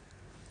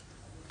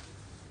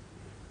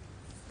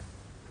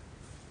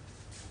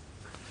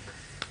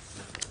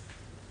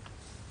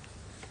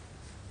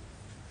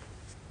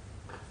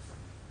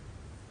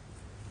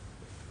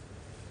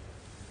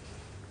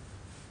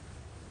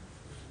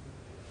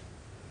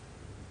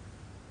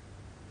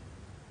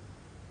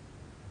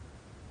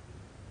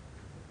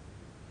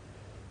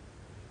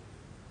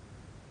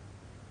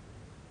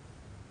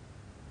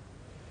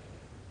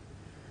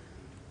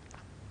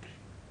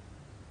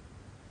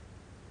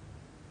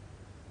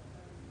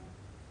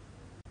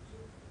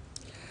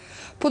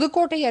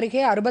 புதுக்கோட்டை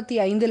அருகே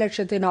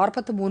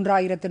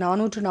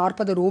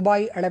 65,43,440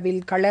 ரூபாய்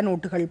அளவில் கள்ள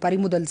நோட்டுகள்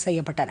பறிமுதல்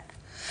செய்யப்பட்டன.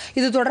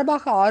 இது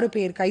தொடர்பாக 6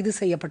 பேர் கைது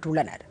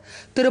செய்யப்பட்டுள்ளனர்.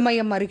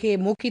 திருமயம் அருகே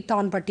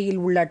மூக்கித்தான்பட்டியில்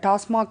உள்ள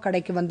டாஸ்மாக்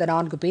கடைக்கு வந்த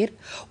 4 பேர்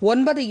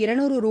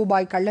 9,200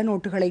 ரூபாய் கள்ள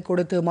நோட்டுகளை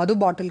கொடுத்து மது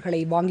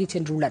பாட்டில்களை வாங்கிச்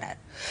சென்றுள்ளனர்.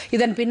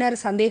 இதன் பின்னர்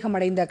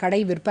சந்தேகமடைந்த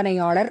கடை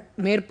விற்பனையாளர்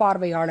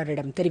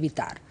மேற்பார்வையாளரிடம்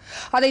தெரிவித்தார்.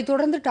 அதைத்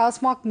தொடர்ந்து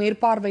டாஸ்மாக்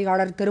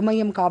மேற்பார்வையாளர்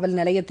திருமயம் காவல்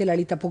நிலையத்தில்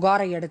அளித்த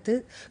புகாரை அடுத்து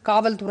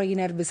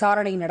காவல்துறையினர்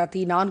விசாரணை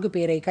நடத்தி 4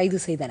 பேரை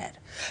கைது செய்தனர்.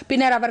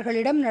 பின்னர்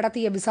அவர்களிடம்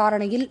நடத்திய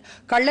விசாரணையில்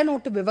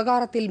கள்ளநோட்டு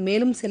விவகாரத்தில்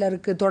மேலும்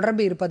சிலருக்கு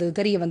தொடர்பு இருப்பது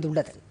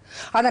தெரியவந்துள்ளது.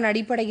 அதன்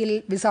அடிப்படையில்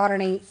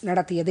விசாரணை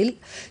நடத்தியதில்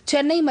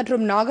சென்னை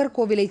மற்றும்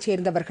நாகர்கோவிலைச்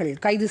சேர்ந்தவர்கள்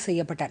கைது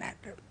செய்யப்பட்டனர்.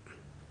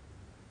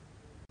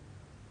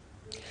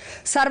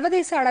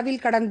 சர்வதேச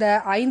அளவில் கடந்த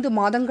 5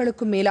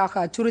 மாதங்களுக்கும் மேலாக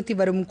அச்சுறுத்தி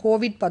வரும்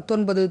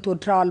கோவிட்-19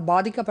 தொற்றால்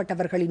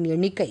பாதிக்கப்பட்டவர்களின்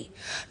எண்ணிக்கை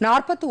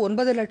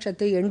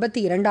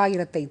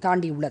 49,82,000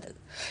 தாண்டியுள்ளது.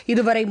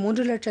 இதுவரை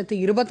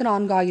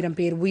 3,24,000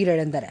 பேர்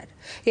உயிரிழந்தனர்.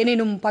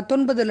 எனினும்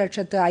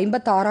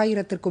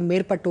 19,56,000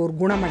 மேற்பட்டோர்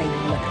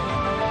குணமடைந்துள்ளனர்.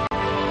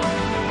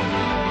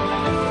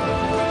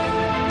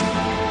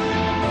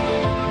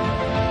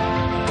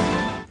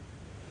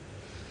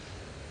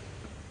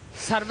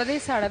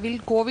 சர்வதேச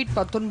அளவில்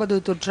கோவிட்-19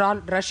 தொற்றால்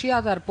ரஷ்யா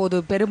தற்போது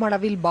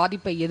பெருமளவில்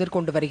பாதிப்பை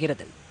எதிர்கொண்டு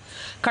வருகிறது.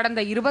 கடந்த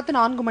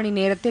 24 மணி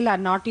நேரத்தில்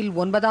அந்நாட்டில்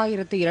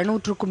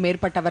 9,200க்கும்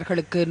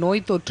மேற்பட்டவர்களுக்கு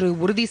நோய் தொற்று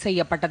உறுதி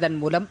செய்யப்பட்டதன்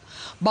மூலம்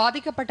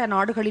பாதிக்கப்பட்ட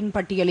நாடுகளின்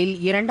பட்டியலில்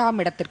 2ஆம்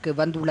இடத்திற்கு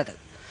வந்துள்ளது.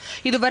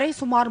 இதுவரை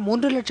சுமார்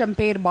 3 லட்சம்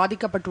பேர்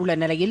பாதிக்கப்பட்டுள்ள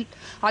நிலையில்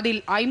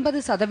அதில்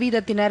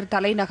 50%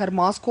 தலைநகர்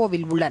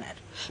மாஸ்கோவில் உள்ளனர்.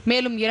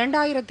 மேலும்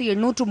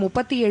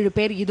 2,837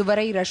 பேர்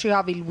இதுவரை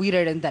ரஷ்யாவில்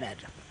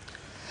உயிரிழந்தனர்.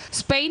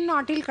 ஸ்பெயின்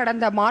நாட்டில்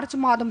கடந்த மார்ச்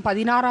மாதம்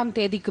 16ஆம்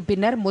தேதிக்கு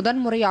பின்னர்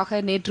முதன்முறையாக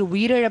நேற்று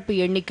உயிரிழப்பு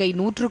எண்ணிக்கை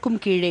 100க்கும்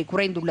கீழே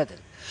குறைந்துள்ளது.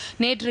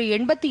 நேற்று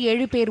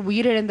 87 பேர்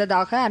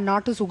உயிரிழந்ததாக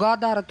அந்நாட்டு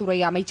சுகாதாரத்துறை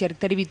அமைச்சர்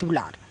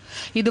தெரிவித்துள்ளார்.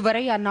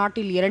 இதுவரை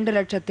அந்நாட்டில்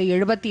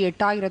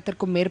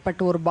 2,78,000க்கும்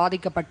மேற்பட்டோர்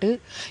பாதிக்கப்பட்டு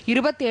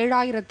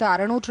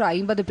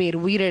 27,650 பேர்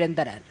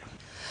உயிரிழந்தனர்.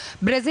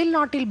 பிரேசில்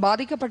நாட்டில்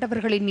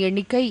பாதிக்கப்பட்டவர்களின்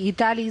எண்ணிக்கை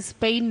இத்தாலி,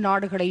 ஸ்பெயின்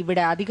நாடுகளை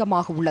விட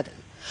அதிகமாக உள்ளது.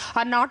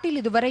 அந்நாட்டில்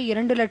இதுவரை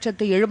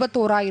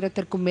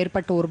 2,71,000க்கும்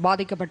மேற்பட்டோர்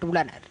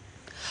பாதிக்கப்பட்டுள்ளனர்.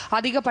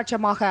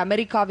 அதிகபட்சமாக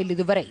அமெரிக்காவில்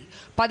இதுவரை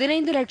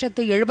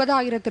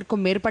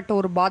 15,70,000க்கும்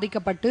மேற்பட்டோர்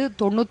பாதிக்கப்பட்டு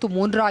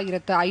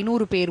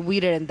 93,500 பேர்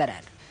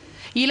உயிரிழந்தனர்.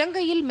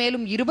 இலங்கையில்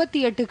மேலும்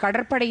 28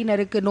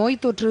 கடற்படையினருக்கு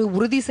நோய் தொற்று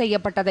உறுதி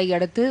செய்யப்பட்டதை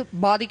அடுத்து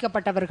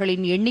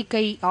பாதிக்கப்பட்டவர்களின்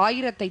எண்ணிக்கை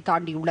 1000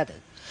 தாண்டியுள்ளது.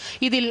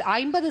 இதில்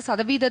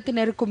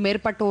 50%க்கும்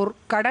மேற்பட்டோர்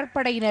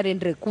கடற்படையினர்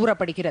என்று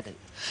கூறப்படுகிறது.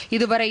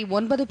 இதுவரை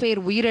 9 பேர்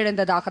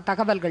உயிரிழந்ததாக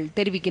தகவல்கள்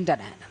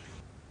தெரிவிக்கின்றன.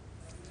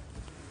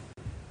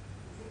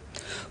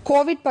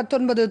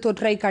 கோவிட்-19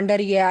 தொற்றை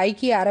கண்டறிய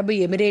ஐக்கிய அரபு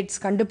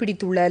எமிரேட்ஸ்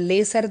கண்டுபிடித்துள்ள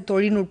லேசர்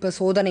தொழில்நுட்ப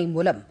சோதனை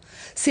மூலம்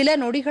சில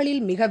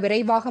நொடிகளில் மிக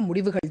விரைவாக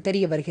முடிவுகள்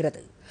தெரிய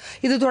வருகிறது.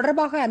 இது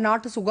தொடர்பாக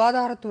அந்நாட்டு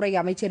சுகாதாரத்துறை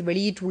அமைச்சர்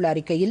வெளியிட்டுள்ள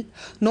அறிக்கையில்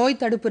நோய்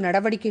தடுப்பு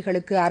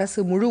நடவடிக்கைகளுக்கு அரசு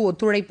முழு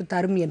ஒத்துழைப்பு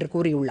தரும் என்று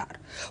கூறியுள்ளார்.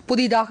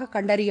 புதிதாக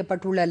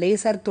கண்டறியப்பட்டுள்ள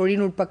லேசர்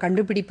தொழில்நுட்ப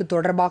கண்டுபிடிப்பு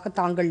தொடர்பாக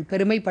தாங்கள்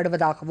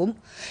பெருமைப்படுவதாகவும்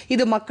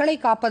இது மக்களை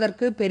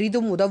காப்பதற்கு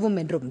பெரிதும் உதவும்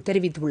என்றும்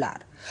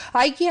தெரிவித்துள்ளார்.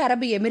 ஐக்கிய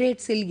அரபு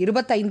எமிரேட்ஸில்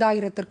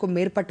 25,000க்கும்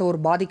மேற்பட்டோர்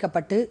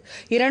பாதிக்கப்பட்டு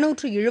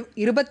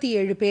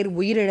 227 பேர்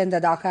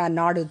உயிரிழந்ததாக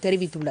அந்நாடு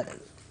தெரிவித்துள்ளது.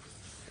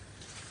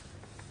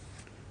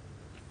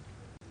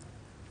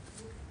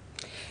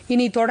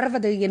 இனி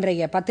தொடர்வது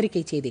இன்றைய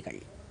பத்திரிகை செய்திகள்.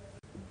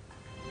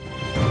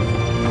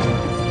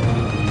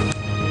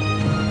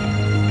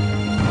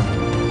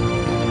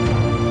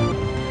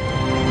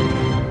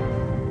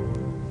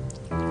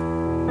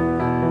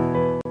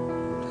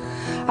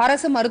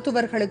 அரசு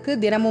மருத்துவர்களுக்கு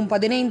தினமும்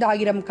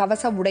 15,000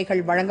 கவச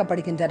உடைகள்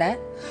வழங்கப்படுகின்றன.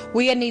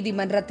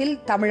 உயர்நீதிமன்றத்தில்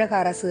தமிழக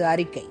அரசு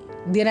அறிக்கை.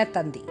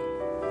 தினத்தந்தி.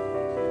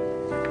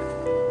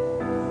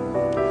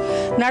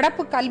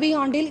 நடப்பு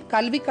கல்வியாண்டில்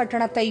கல்வி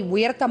கட்டணத்தை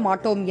உயர்த்த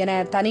மாட்டோம் என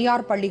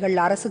தனியார் பள்ளிகள்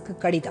அரசுக்கு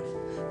கடிதம்.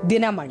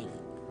 தினமணி.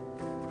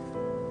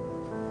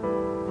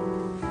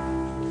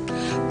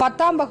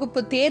 10ஆம்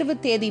வகுப்பு தேர்வு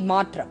தேதி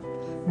மாற்றம்.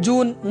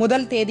 ஜூன்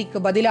 1 தேதிக்கு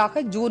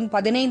பதிலாக ஜூன்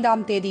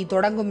 15ஆம் தேதி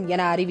தொடங்கும்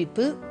என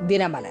அறிவிப்பு.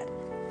 தினமலர்.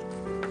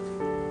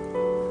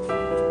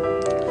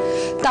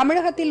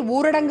 தமிழகத்தில்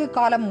ஊரடங்கு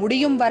காலம்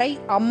முடியும் வரை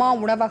அம்மா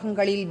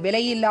உணவகங்களில்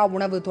விலையில்லா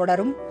உணவு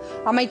தொடரும்.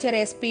 அமைச்சர்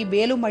SP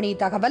வேலுமணி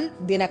தகவல்.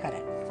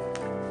 தினகரன்.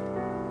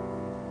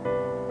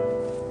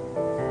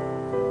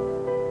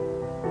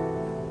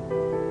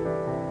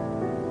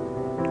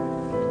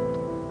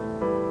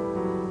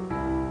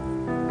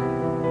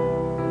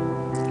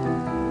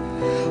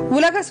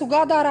 உலக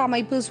சுகாதார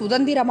அமைப்பு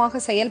சுதந்திரமாக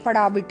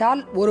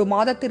செயல்படாவிட்டால் 1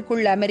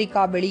 மாதத்திற்குள்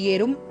அமெரிக்கா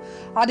வெளியேறும்.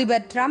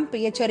 அதிபர் டிரம்ப்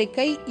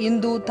எச்சரிக்கை.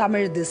 இந்து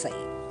தமிழ் திசை.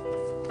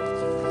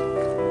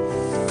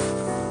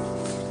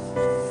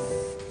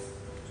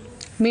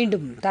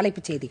 மீண்டும்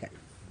தலைப்புச் செய்திகள்.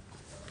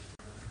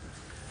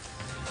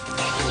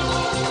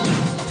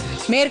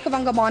 மேற்கு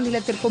வங்க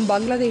மாநிலத்திற்கும்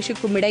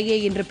பங்களாதேஷுக்கும் இடையே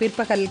இன்று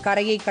பிற்பகல்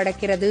கரையை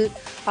கடக்கிறது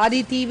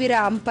அதிதீவிர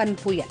அம்பன்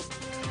புயல்.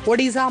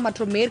 ஒடிசா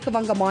மற்றும் மேற்கு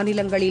வங்க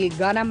மாநிலங்களில்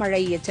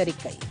கனமழை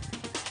எச்சரிக்கை.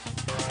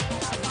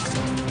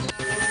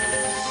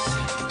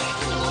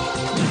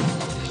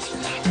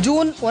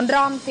 ஜூன்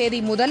 1ஆம் தேதி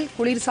முதல்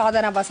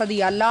குளிர்சாதன வசதி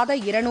அல்லாத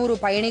 200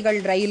 பயணிகள்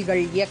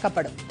ரயில்கள்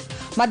இயக்கப்படும்.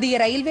 மத்திய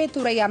ரயில்வே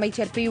துறை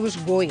அமைச்சர் பியூஷ்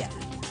கோயல்.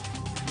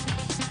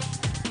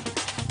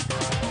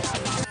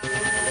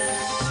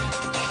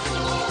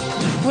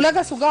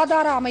 உலக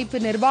சுகாதார அமைப்பு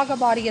நிர்வாக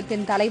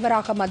வாரியத்தின்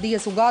தலைவராக மத்திய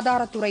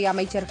சுகாதாரத்துறை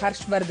அமைச்சர்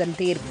ஹர்ஷ்வர்தன்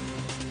தேர்வு.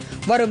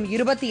 வரும்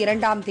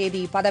 22ஆம்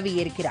தேதி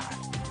பதவியேற்கிறார்.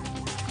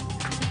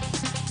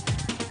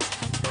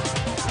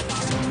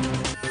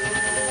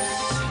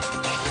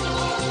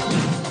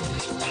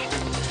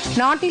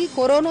 நாட்டில்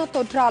கொரோனா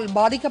தொற்றால்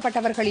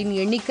பாதிக்கப்பட்டவர்களின்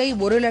எண்ணிக்கை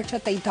 1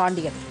 லட்சத்தை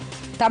தாண்டியது.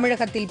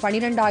 தமிழகத்தில்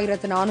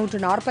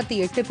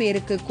 12,448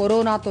 பேருக்கு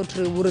கொரோனா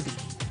தொற்று உறுதி.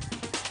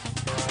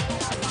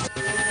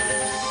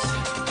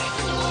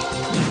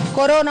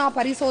 கொரோனா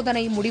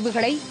பரிசோதனை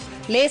முடிவுகளை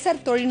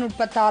லேசர்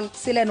தொழில்நுட்பத்தால்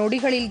சில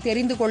நொடிகளில்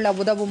தெரிந்து கொள்ள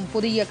உதவும்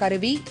புதிய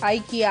கருவி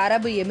ஐக்கிய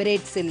அரபு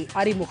எமிரேட்ஸில்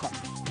அறிமுகம்.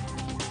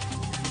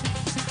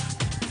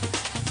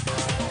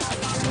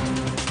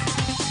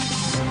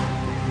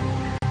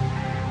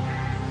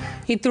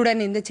 இத்துடன்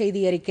இந்த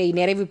செய்தி அறிக்கை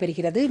நிறைவு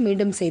பெறுகிறது.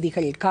 மீண்டும்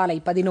செய்திகள் காலை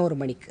 11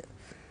 மணிக்கு.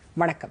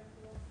 வணக்கம்.